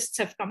artists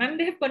have come and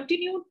they have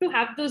continued to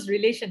have those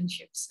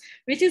relationships,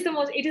 which is the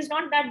most, it is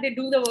not that they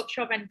do the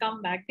workshop and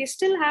come back. They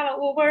still have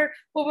over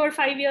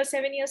 5 years,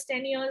 7 years,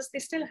 10 years, they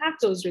still have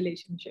those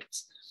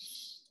relationships.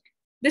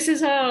 This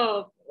is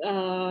a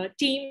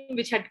team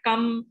which had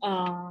come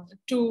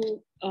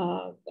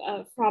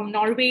from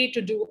Norway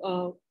to do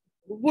a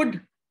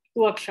wood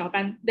workshop,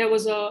 and there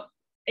was a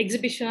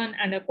exhibition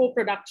and a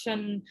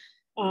co-production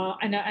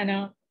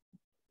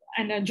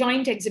and a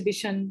joint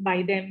exhibition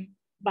by them,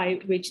 by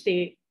which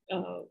they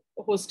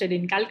hosted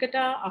in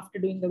Calcutta after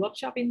doing the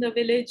workshop in the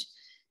village.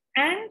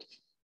 And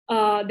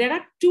there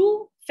are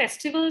two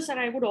festivals that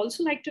I would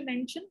also like to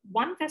mention.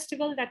 One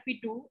festival that we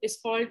do is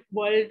called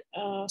World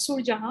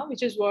Surjahan,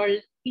 which is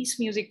World Peace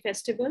Music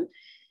Festival.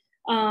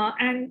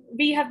 And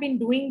we have been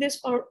doing this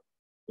for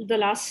the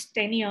last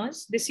 10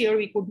 years. This year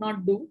we could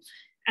not do.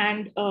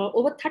 And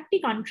over 30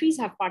 countries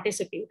have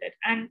participated.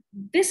 And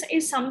this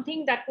is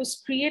something that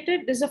was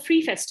created, this is a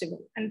free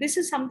festival. And this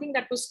is something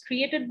that was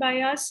created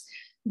by us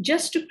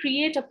just to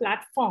create a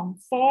platform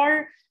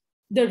for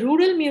the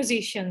rural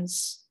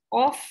musicians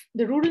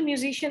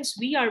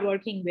we are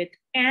working with,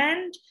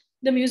 and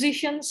the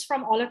musicians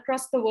from all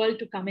across the world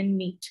to come and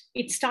meet.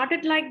 It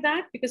started like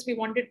that because we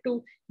wanted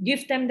to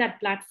give them that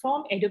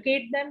platform,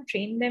 educate them,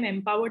 train them,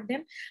 empower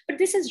them. But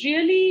this has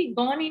really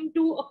gone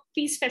into a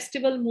peace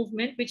festival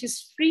movement, which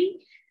is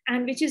free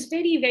and which is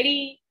very,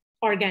 very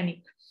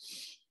organic.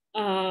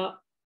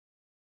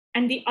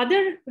 And the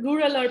other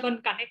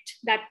rural-urban connect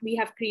that we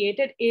have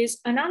created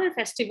is another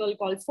festival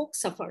called Folk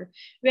Safar,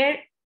 where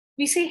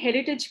we say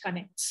heritage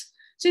connects.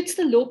 So it's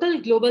the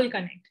local global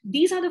connect.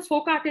 These are the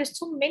folk artists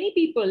who many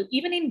people,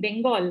 even in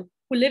Bengal,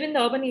 who live in the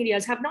urban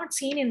areas, have not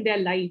seen in their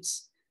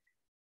lives.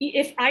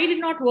 If I did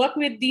not work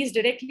with these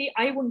directly,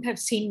 I wouldn't have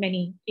seen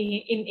many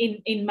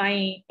in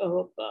my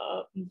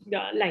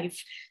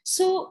life.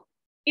 So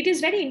it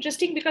is very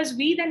interesting because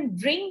we then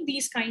bring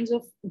these kinds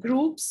of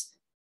groups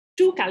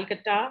to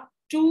Calcutta,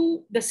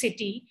 to the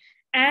city.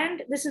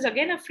 And this is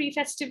again a free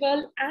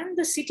festival, and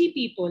the city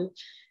people,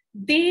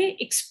 they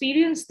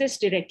experience this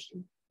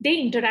directly. They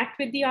interact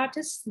with the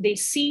artists, they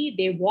see,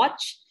 they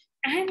watch.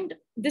 And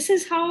this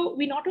is how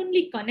we not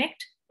only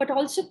connect, but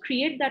also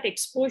create that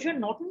exposure,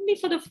 not only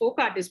for the folk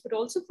artists, but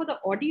also for the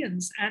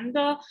audience and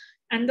the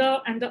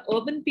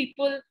urban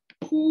people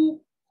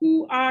who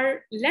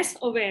are less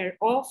aware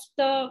of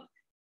the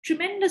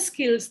tremendous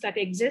skills that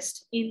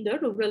exist in the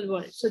rural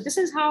world. So this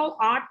is how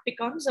art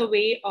becomes a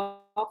way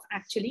of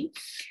actually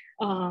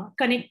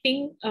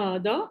connecting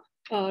the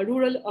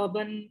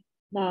rural-urban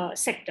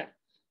sector.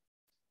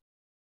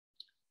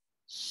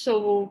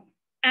 So,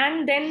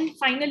 and then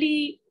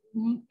finally,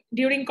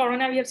 during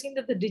Corona, we have seen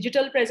that the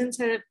digital presence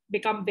has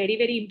become very,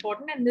 very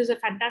important. And there's a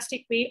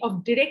fantastic way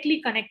of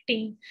directly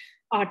connecting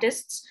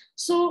artists.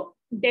 So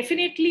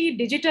definitely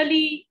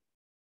digitally,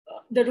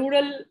 the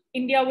rural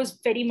India was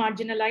very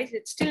marginalized.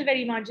 It's still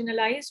very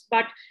marginalized.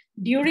 But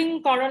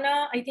during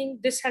Corona, I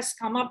think this has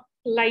come up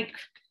like,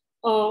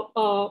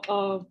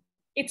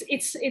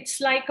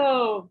 it's like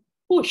a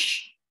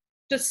push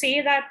to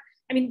say that,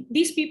 I mean,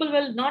 these people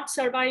will not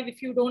survive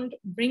if you don't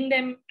bring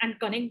them and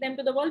connect them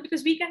to the world,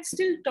 because we can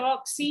still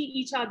talk, see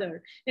each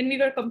other when we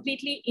were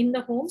completely in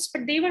the homes,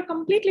 but they were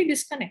completely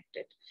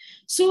disconnected.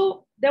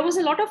 So there was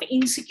a lot of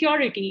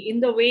insecurity in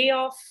the way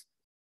of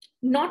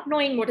not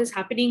knowing what is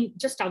happening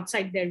just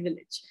outside their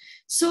village.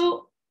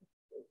 So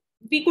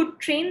we could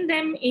train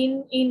them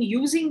in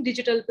using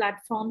digital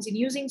platforms, in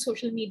using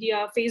social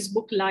media,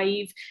 Facebook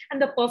Live,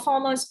 and the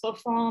performers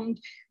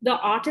performed, the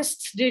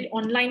artists did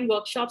online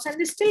workshops, and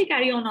they still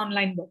carry on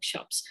online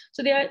workshops.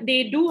 So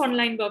they do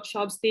online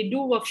workshops, they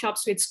do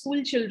workshops with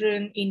school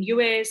children in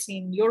US,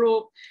 in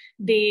Europe.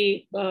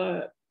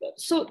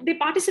 So they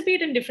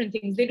participate in different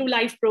things. They do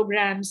live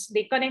programs,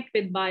 they connect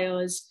with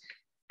buyers.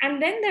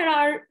 And then there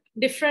are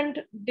different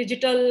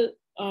digital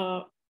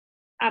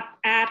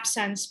apps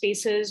and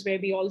spaces where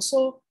we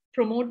also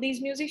promote these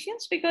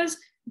musicians, because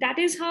that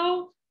is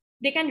how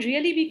they can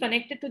really be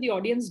connected to the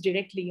audience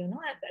directly. You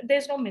know,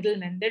 there's no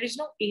middleman, there is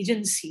no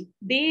agency.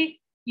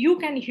 You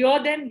can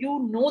hear them,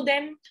 you know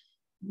them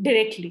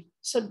directly.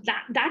 So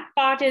that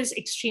part is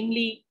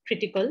extremely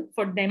critical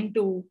for them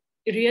to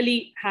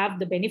really have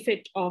the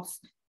benefit of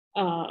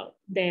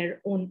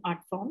their own art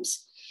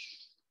forms.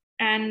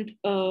 And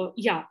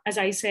yeah, as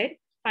I said,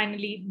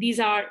 finally, these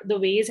are the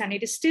ways, and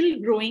it is still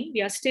growing.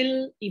 We are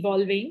still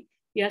evolving.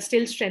 We are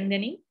still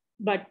strengthening.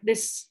 But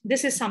this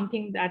is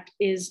something that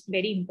is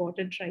very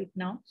important right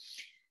now.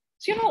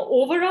 So, you know,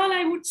 overall,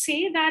 I would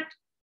say that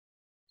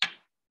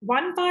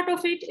one part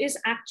of it is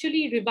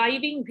actually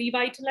reviving,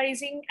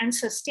 revitalizing, and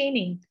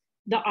sustaining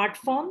the art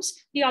forms.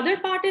 The other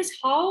part is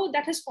how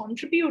that has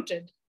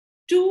contributed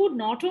to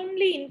not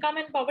only income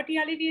and poverty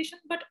alleviation,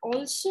 but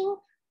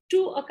also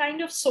to a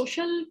kind of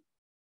social,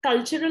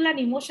 cultural, and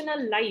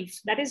emotional life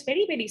that is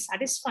very, very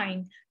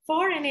satisfying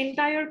for an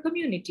entire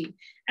community.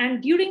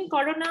 And during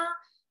Corona,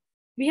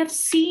 we have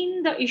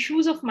seen the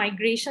issues of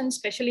migration,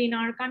 especially in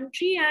our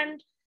country,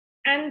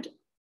 and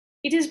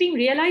it is being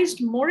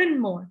realized more and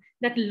more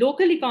that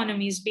local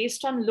economies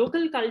based on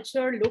local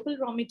culture, local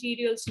raw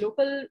materials,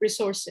 local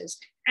resources,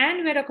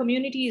 and where a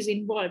community is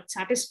involved,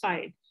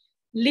 satisfied,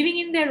 living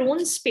in their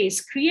own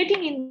space,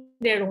 creating in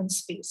their own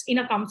space, in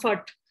a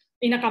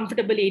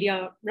comfortable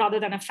area rather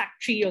than a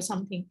factory or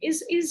something,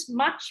 is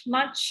much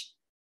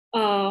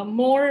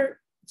more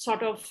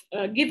sort of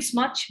gives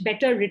much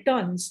better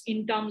returns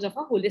in terms of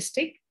a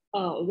holistic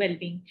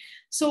well-being.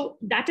 So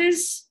that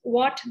is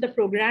what the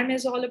program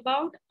is all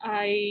about.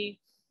 I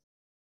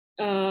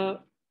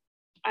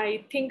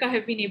think I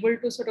have been able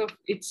to sort of,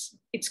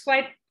 it's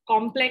quite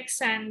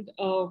complex and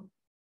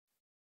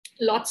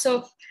lots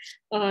of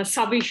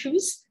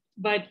sub-issues.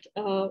 But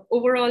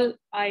overall,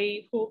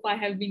 I hope I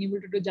have been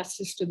able to do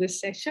justice to this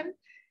session.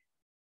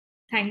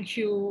 Thank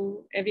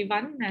you,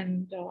 everyone,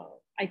 and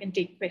I can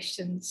take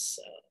questions.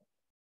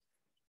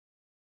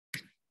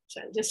 So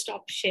I'll just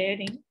stop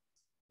sharing.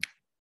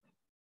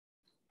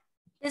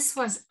 This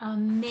was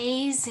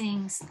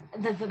amazing.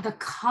 The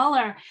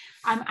color.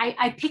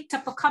 I picked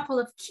up a couple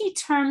of key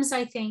terms,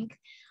 I think.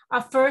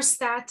 First,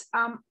 that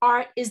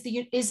art is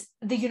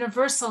the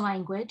universal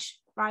language.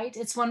 Right?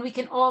 It's one we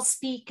can all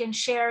speak and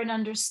share and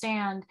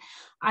understand.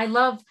 I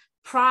love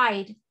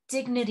pride,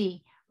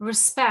 dignity,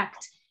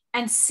 respect,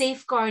 and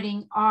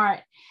safeguarding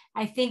art.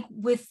 I think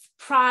with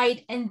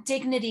pride and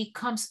dignity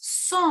comes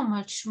so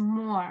much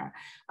more,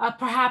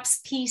 perhaps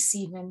peace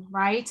even,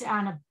 right?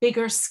 On a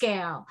bigger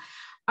scale.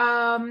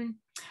 The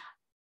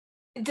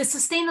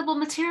sustainable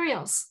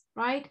materials,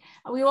 right?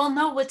 We all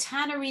know what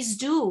tanneries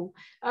do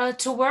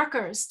to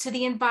workers, to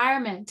the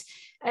environment.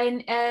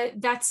 And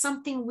that's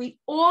something we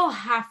all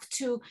have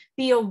to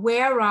be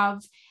aware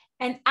of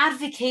and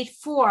advocate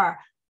for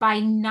by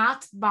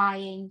not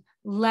buying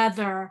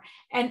leather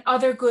and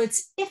other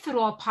goods, if at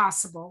all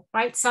possible,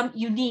 right? Some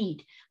you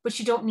need, but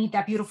you don't need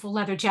that beautiful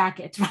leather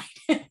jacket,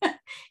 right?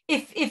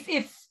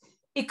 if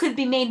it could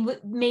be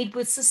made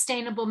with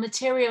sustainable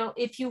material,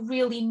 if you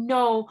really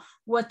know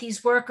what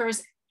these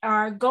workers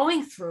are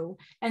going through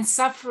and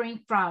suffering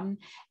from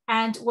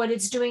and what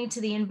it's doing to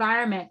the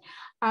environment.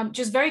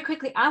 Just very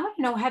quickly, I want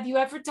to know, have you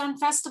ever done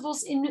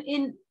festivals in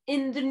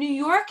the New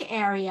York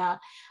area?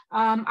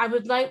 I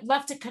would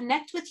love to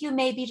connect with you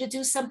maybe to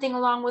do something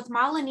along with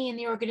Malini in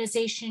the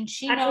organization.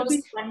 She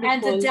knows,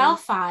 and the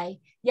Delphi.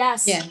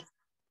 Yes. Yeah.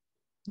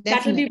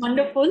 That will be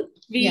wonderful.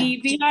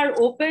 We are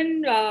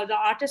open. The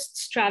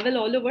artists travel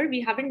all over.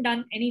 We haven't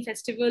done any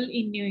festival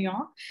in New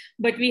York,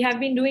 but we have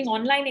been doing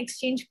online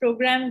exchange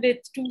program with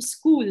 2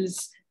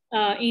 schools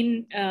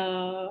in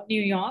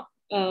New York.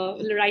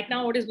 Right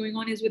now, what is going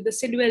on is with the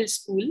Sidwell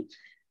School.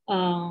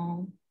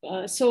 But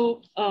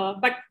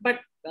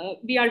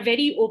we are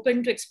very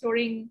open to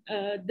exploring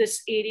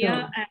this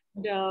area,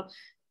 and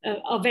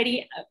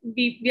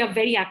we are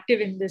very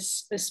active in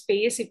this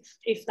space.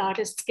 If the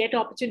artists get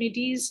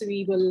opportunities,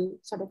 we will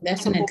sort of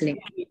definitely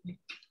support.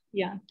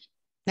 Yeah,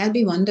 that'd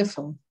be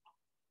wonderful.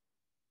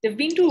 They've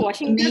been to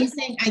Washington.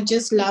 Amazing. I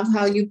just love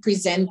how you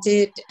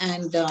presented,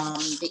 and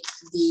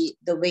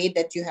the way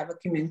that you have a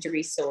community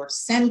resource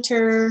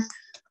center.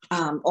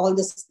 All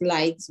the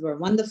slides were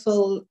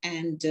wonderful,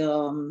 and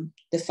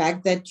the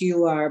fact that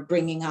you are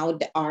bringing out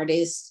the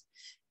artists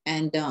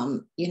and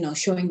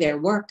showing their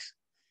work,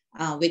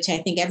 which I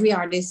think every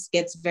artist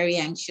gets very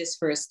anxious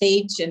for a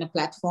stage and a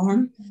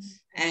platform,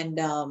 and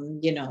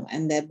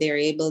and that they're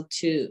able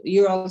to.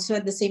 You're also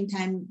at the same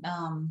time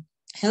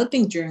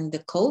helping during the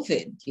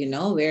COVID,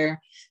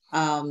 where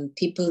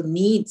people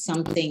need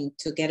something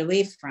to get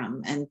away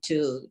from and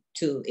to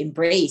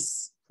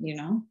embrace,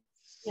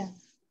 Yeah.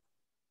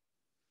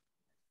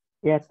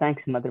 Yeah,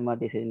 thanks, Madhura.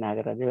 This is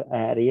Nagaraju.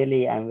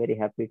 Really, I'm very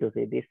happy to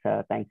see this.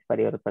 Thanks for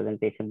your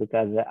presentation,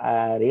 because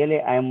really,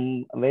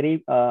 I'm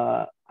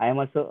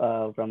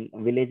also from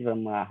village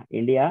from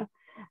India.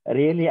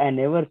 Really, I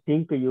never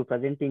think you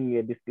presenting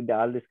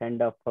all this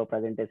kind of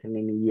presentation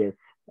in years.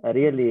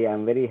 Really,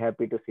 I'm very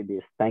happy to see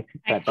this. Thanks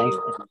for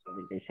the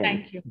presentation.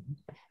 Thank you.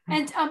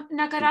 And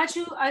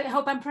Nagaraju, I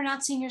hope I'm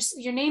pronouncing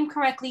your name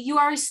correctly. You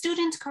are a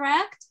student,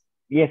 correct?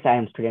 Yes, I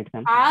am a student,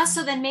 ma'am.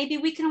 So then maybe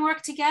we can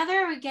work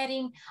together with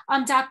getting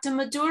Dr.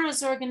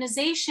 Madhura's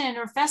organization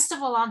or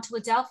festival onto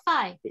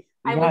Adelphi.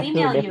 I will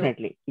email you.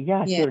 Definitely.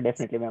 Yeah, yes. Sure,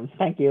 definitely, ma'am.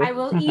 Thank you. I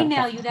will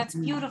email you. That's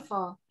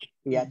beautiful.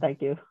 Yeah,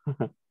 thank you.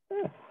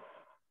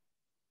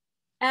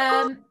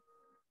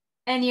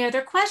 Any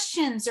other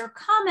questions or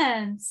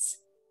comments?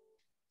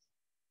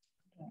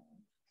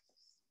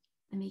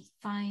 Let me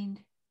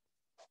find.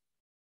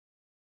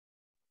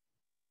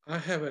 I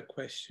have a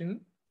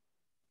question.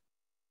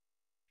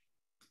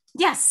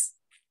 Yes.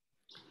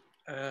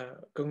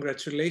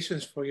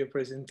 Congratulations for your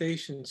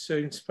presentation. So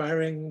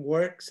inspiring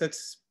work.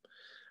 That's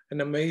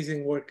an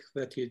amazing work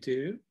that you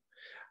do.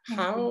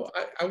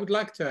 I would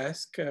like to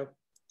ask,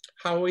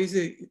 how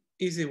easy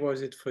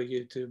was it for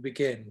you to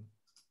begin?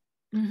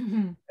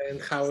 Mm-hmm.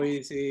 And how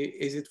easy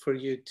is it for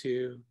you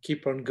to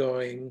keep on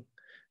going,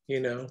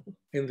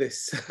 in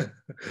this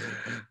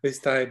this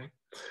time?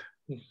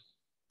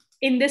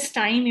 In this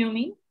time, you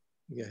mean?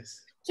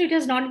 Yes. So it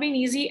has not been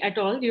easy at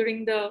all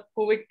during the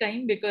COVID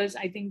time, because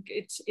I think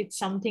it's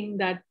something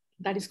that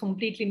is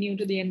completely new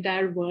to the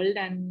entire world,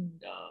 and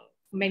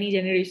many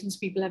generations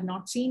people have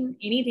not seen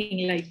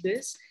anything like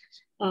this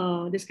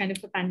kind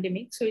of a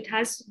pandemic. So it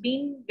has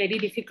been very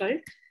difficult.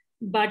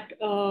 But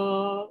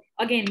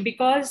again,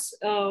 because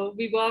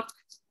we work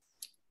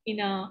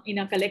in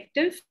a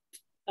collective,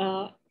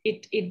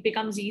 it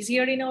becomes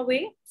easier in a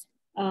way,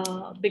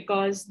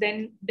 because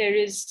then there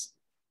is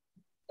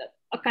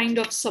a kind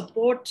of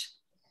support,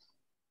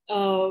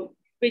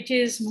 which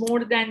is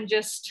more than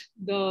just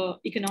the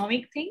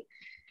economic thing.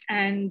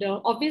 And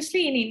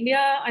obviously in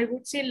India, I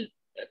would say,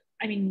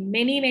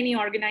 many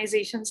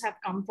organizations have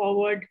come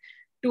forward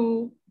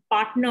to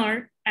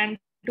partner and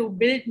to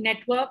build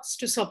networks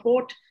to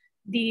support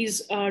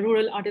these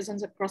rural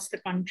artisans across the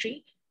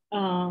country.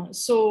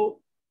 So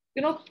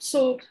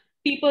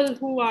people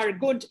who are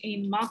good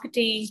in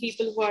marketing,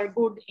 people who are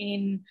good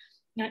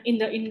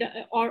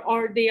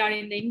or they are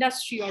in the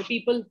industry, or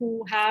people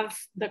who have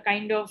the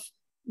kind of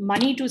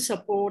money to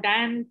support,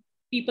 and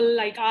people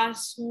like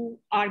us who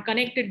are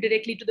connected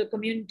directly to the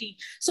community.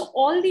 So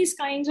all these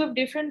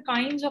different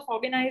kinds of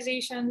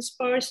organizations,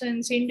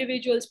 persons,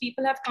 individuals,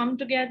 people have come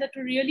together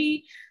to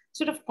really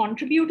sort of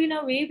contribute in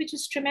a way which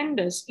is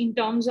tremendous in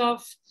terms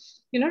of,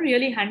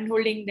 really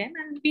hand-holding them.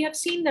 And we have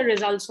seen the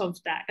results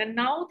of that. And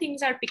now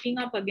things are picking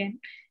up again,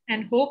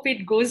 and hope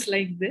it goes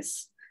like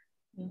this.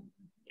 Yeah.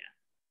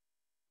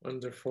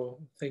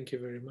 Wonderful. Thank you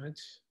very much.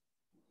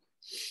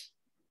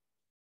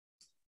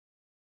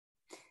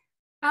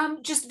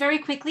 Just very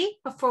quickly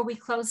before we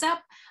close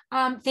up,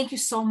 thank you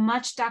so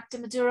much, Dr.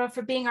 Madhura,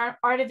 for being our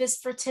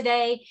artivist for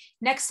today.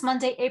 Next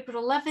Monday,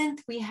 April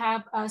 11th, we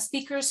have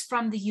speakers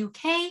from the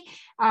UK,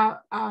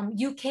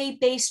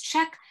 UK-based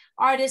Czech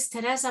artist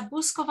Teresa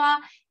Buskova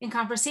in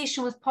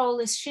conversation with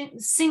Polish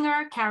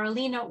singer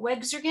Karolina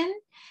Wegzergin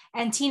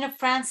and Tina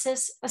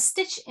Francis, a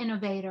stitch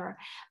innovator.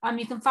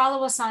 You can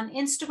follow us on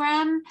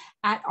Instagram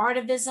at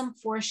ARTIVISM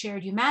for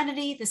Shared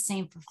Humanity, the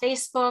same for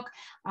Facebook.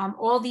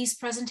 All these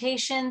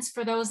presentations,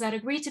 for those that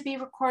agree to be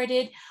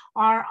recorded,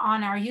 are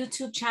on our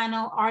YouTube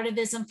channel,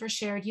 ARTIVISM for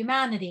Shared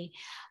Humanity.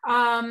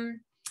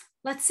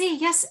 Let's see,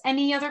 yes,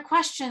 any other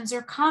questions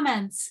or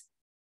comments?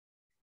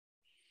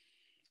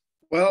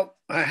 Well,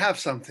 I have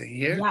something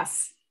here.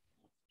 Yes.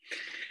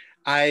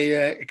 I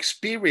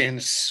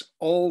experience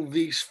all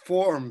these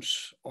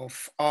forms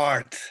of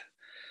art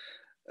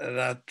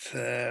that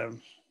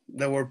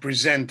were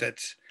presented.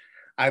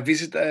 I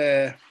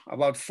visited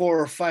about 4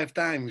 or 5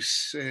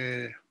 times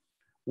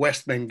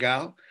West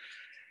Bengal,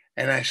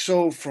 and I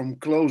saw from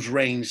close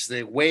range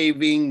the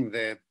waving,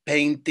 the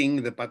painting,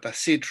 the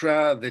patasitra,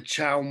 the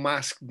chow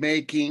mask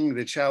making,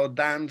 the chow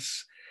dance,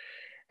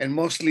 and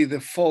mostly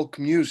the folk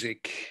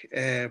music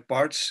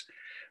parts,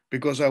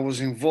 because I was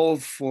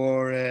involved for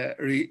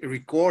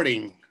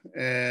recording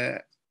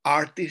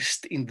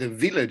artists in the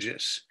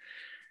villages,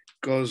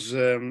 because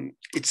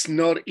it's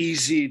not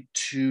easy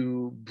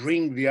to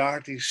bring the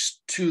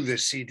artists to the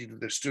city, to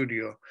the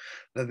studio,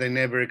 that they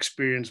never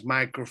experienced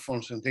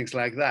microphones and things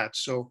like that.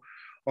 So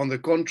on the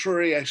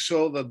contrary, I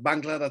saw that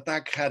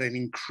Banglanatak had an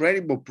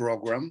incredible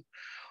program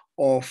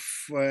of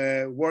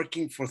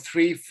working for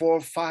 3, 4,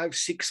 5,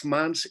 6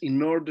 months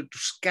in order to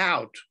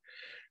scout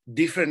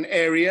different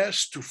areas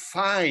to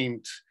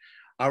find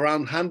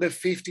around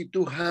 150,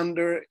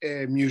 200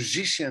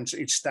 musicians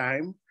each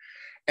time.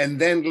 And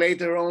then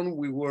later on,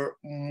 we were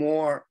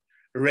more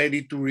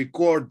ready to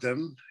record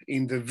them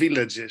in the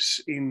villages,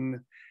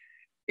 in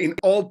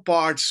all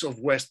parts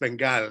of West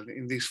Bengal,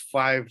 in these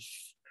 4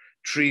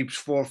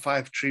 or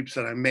 5 trips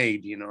that I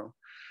made, you know.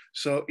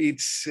 So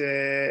it's,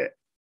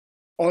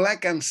 all I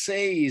can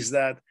say is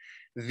that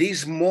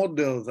this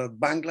model that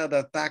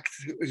Banglanatak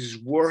is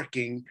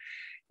working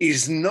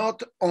is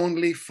not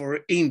only for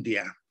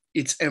India,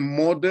 it's a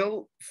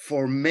model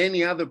for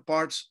many other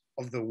parts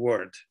of the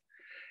world.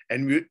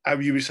 And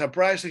you'll be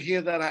surprised to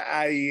hear that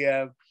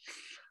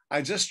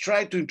I just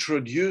try to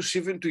introduce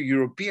even to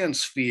European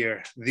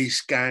sphere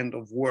this kind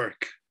of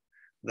work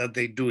that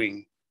they're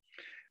doing.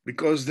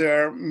 Because there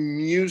are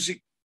music,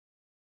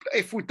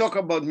 if we talk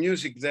about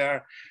music, there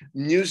are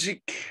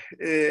music,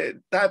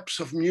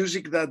 types of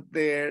music that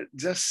they're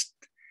just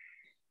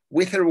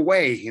wither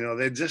away, you know,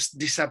 they just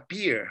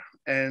disappear.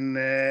 And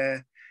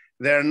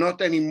there are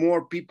not any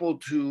more people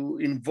to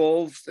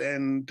involve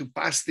and to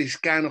pass this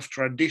kind of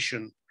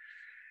tradition.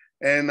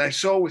 And I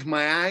saw with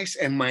my eyes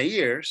and my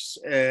ears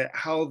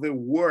how they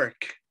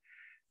work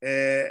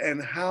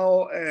and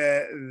how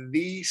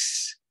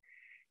this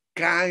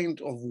kind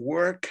of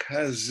work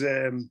has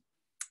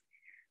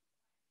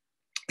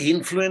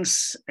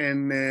influence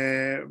and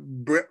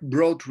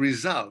brought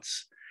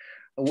results.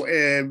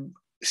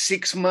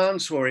 6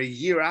 months or a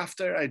year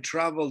after, I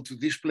traveled to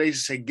these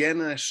places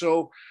again, and I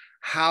saw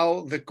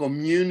how the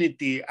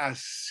community, as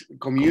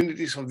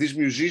communities of these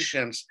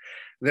musicians,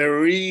 they're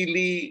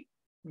really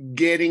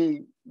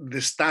getting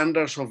the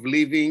standards of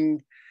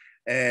living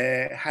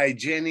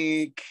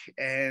hygienic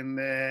and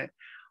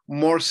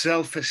more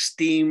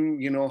self-esteem,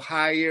 you know,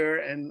 higher,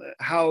 and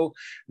how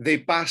they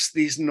pass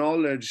this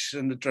knowledge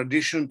and the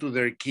tradition to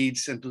their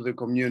kids and to the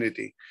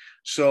community.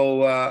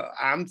 So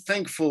I'm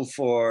thankful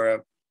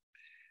for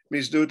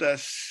Ms.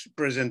 Dutta's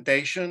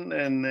presentation,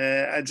 and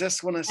I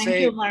just want to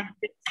say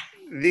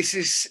this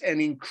is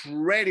an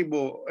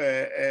incredible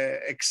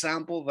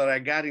example that I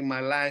got in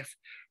my life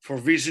for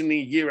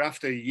visiting year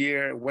after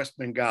year West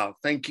Bengal.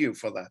 Thank you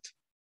for that.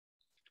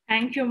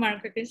 Thank you,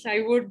 Marcus. I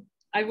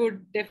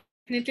would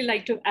definitely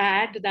like to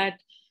add that,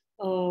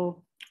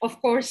 of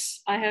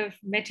course, I have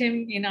met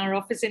him in our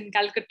office in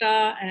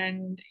Calcutta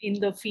and in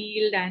the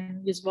field, and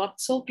he's worked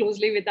so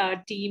closely with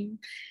our team,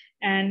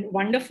 and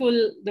wonderful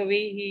the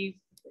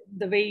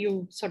way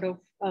you sort of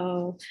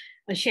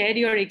shared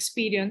your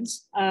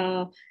experience.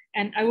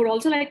 And I would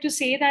also like to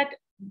say that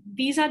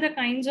these are the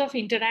kinds of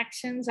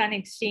interactions and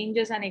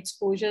exchanges and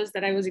exposures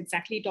that I was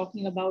exactly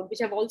talking about, which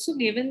have also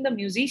given the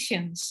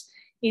musicians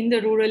in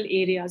the rural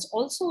areas,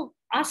 also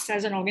us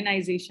as an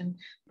organization,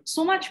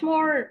 so much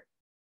more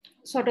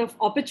sort of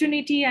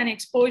opportunity and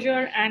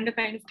exposure and a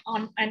kind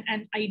of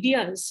and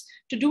ideas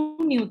to do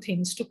new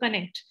things, to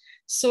connect.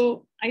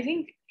 So I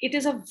think it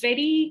is a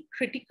very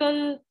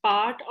critical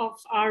part of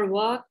our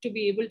work to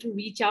be able to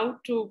reach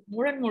out to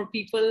more and more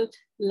people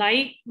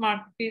like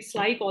Marcus,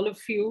 like all of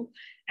you,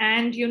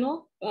 and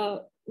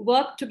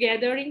work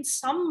together in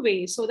some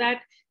way so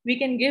that we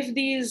can give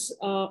these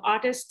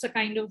artists a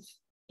kind of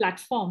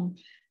platform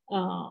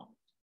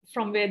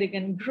from where they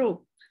can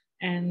grow,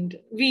 and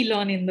we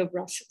learn in the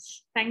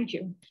process. Thank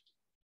you.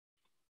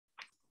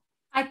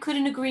 I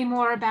couldn't agree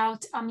more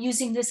about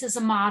using this as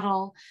a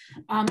model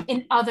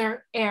in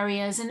other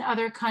areas, in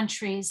other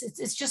countries.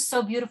 It's just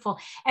so beautiful.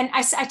 And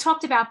I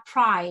talked about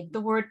pride,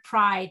 the word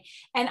pride,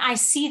 and I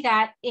see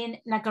that in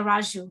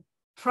Nagaraju,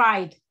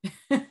 pride.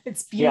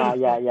 It's beautiful.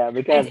 Yeah.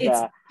 Because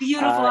it's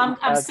beautiful.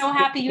 I'm so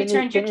happy you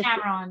turned your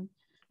camera on.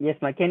 Yes,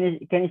 ma. Can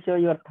you show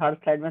your third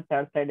slide? My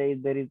third slide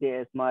is there is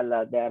a small.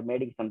 They are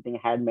making something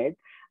handmade.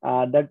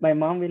 That my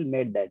mom will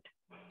made that.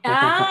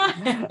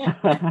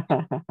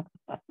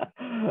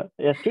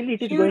 Yeah, still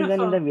it is Beautiful. going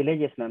on in the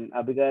villages, ma'am,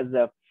 because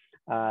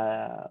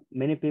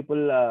many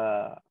people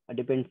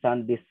depends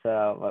on this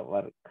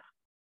work.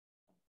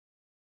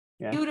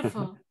 Yeah.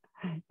 Beautiful.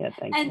 Yeah,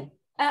 thank you.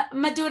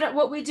 Madhura,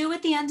 what we do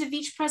at the end of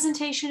each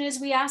presentation is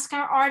we ask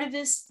our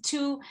artivists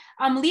to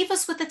leave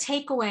us with a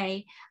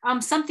takeaway,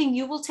 something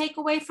you will take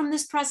away from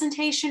this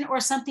presentation or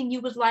something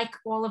you would like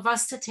all of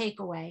us to take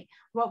away.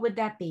 What would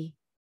that be?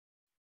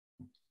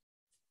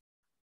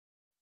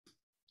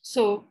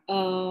 So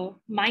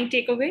my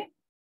takeaway?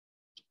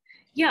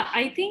 Yeah,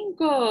 I think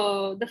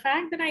the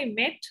fact that I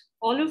met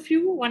all of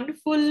you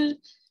wonderful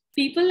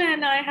people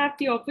and I have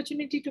the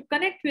opportunity to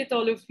connect with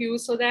all of you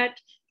so that,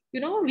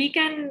 we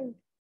can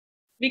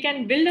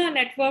build a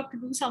network to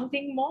do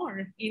something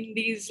more in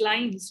these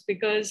lines,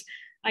 because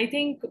I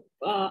think,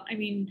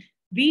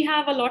 we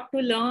have a lot to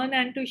learn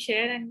and to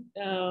share. And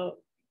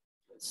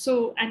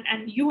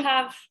and you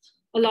have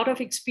a lot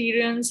of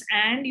experience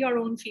and your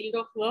own field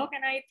of work.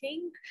 And I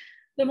think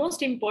the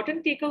most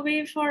important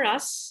takeaway for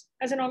us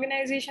as an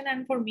organization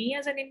and for me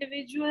as an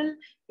individual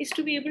is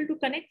to be able to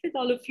connect with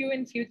all of you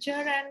in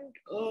future.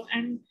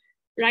 And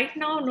right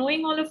now,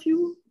 knowing all of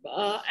you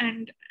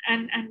and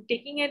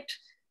taking it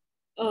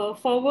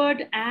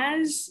forward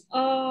as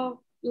a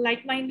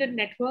like-minded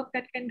network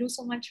that can do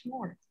so much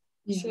more.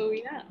 Yeah. So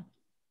yeah.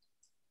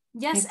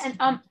 Yes,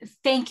 and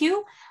thank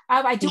you.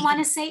 I do want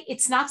to say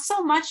it's not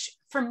so much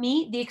for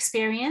me, the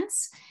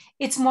experience,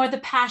 it's more the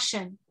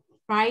passion,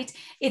 right?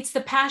 It's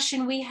the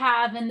passion we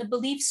have and the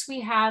beliefs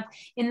we have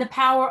in the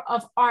power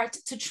of art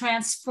to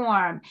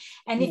transform.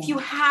 And if you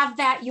have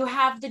that, you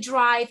have the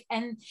drive,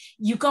 and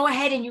you go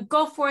ahead and you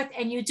go forth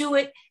and you do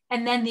it,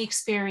 and then the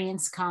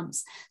experience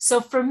comes.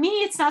 So for me,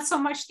 it's not so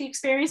much the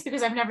experience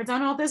because I've never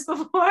done all this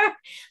before,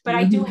 but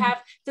I do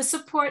have the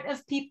support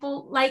of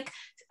people like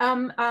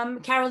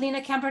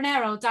Carolina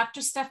Cambronero,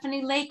 Dr.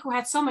 Stephanie Lake, who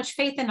had so much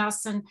faith in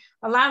us and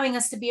allowing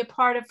us to be a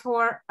part of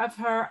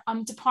her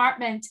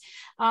department.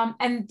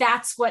 And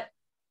that's what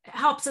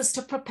helps us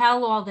to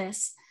propel all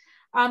this.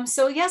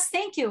 So yes,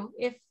 thank you.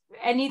 If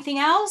anything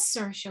else,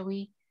 or shall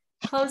we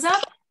close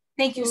up?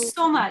 Thank you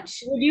so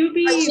much. Would you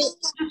be,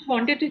 just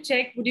wanted to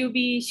check, would you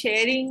be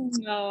sharing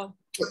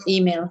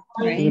email?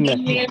 Right? Email.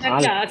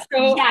 Yeah,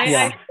 so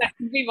that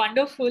would be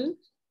wonderful.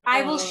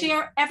 I will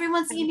share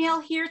everyone's email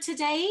here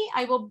today.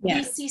 I will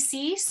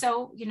BCC,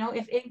 so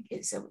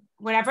if so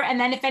whatever. And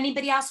then if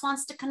anybody else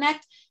wants to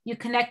connect, you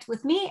connect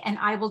with me, and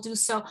I will do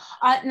so.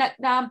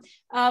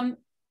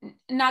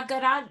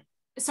 Nagaraj.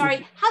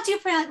 Sorry, how do you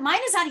pronounce?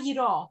 Mine is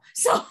Adhiro.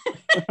 So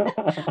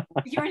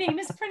your name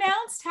is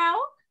pronounced how?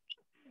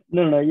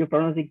 No, you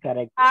pronounce it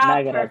correct.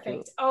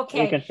 Perfect.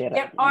 Okay.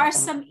 There are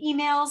some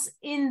emails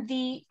in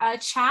the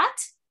chat.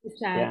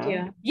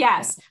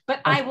 Yes, but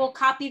I will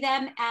copy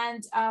them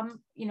and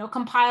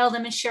compile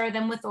them and share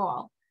them with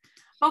all.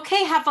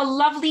 Okay, have a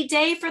lovely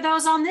day for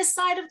those on this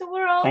side of the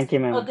world. Thank you,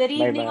 ma'am. A good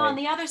evening Bye-bye. on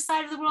the other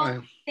side of the world.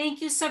 Bye. Thank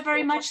you so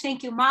very much.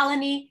 Thank you,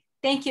 Malini.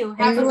 Thank you.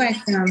 You're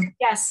welcome.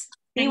 Yes.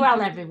 Be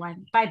well,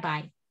 everyone.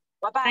 Bye-bye.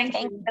 Bye-bye.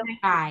 Bye.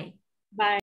 Bye.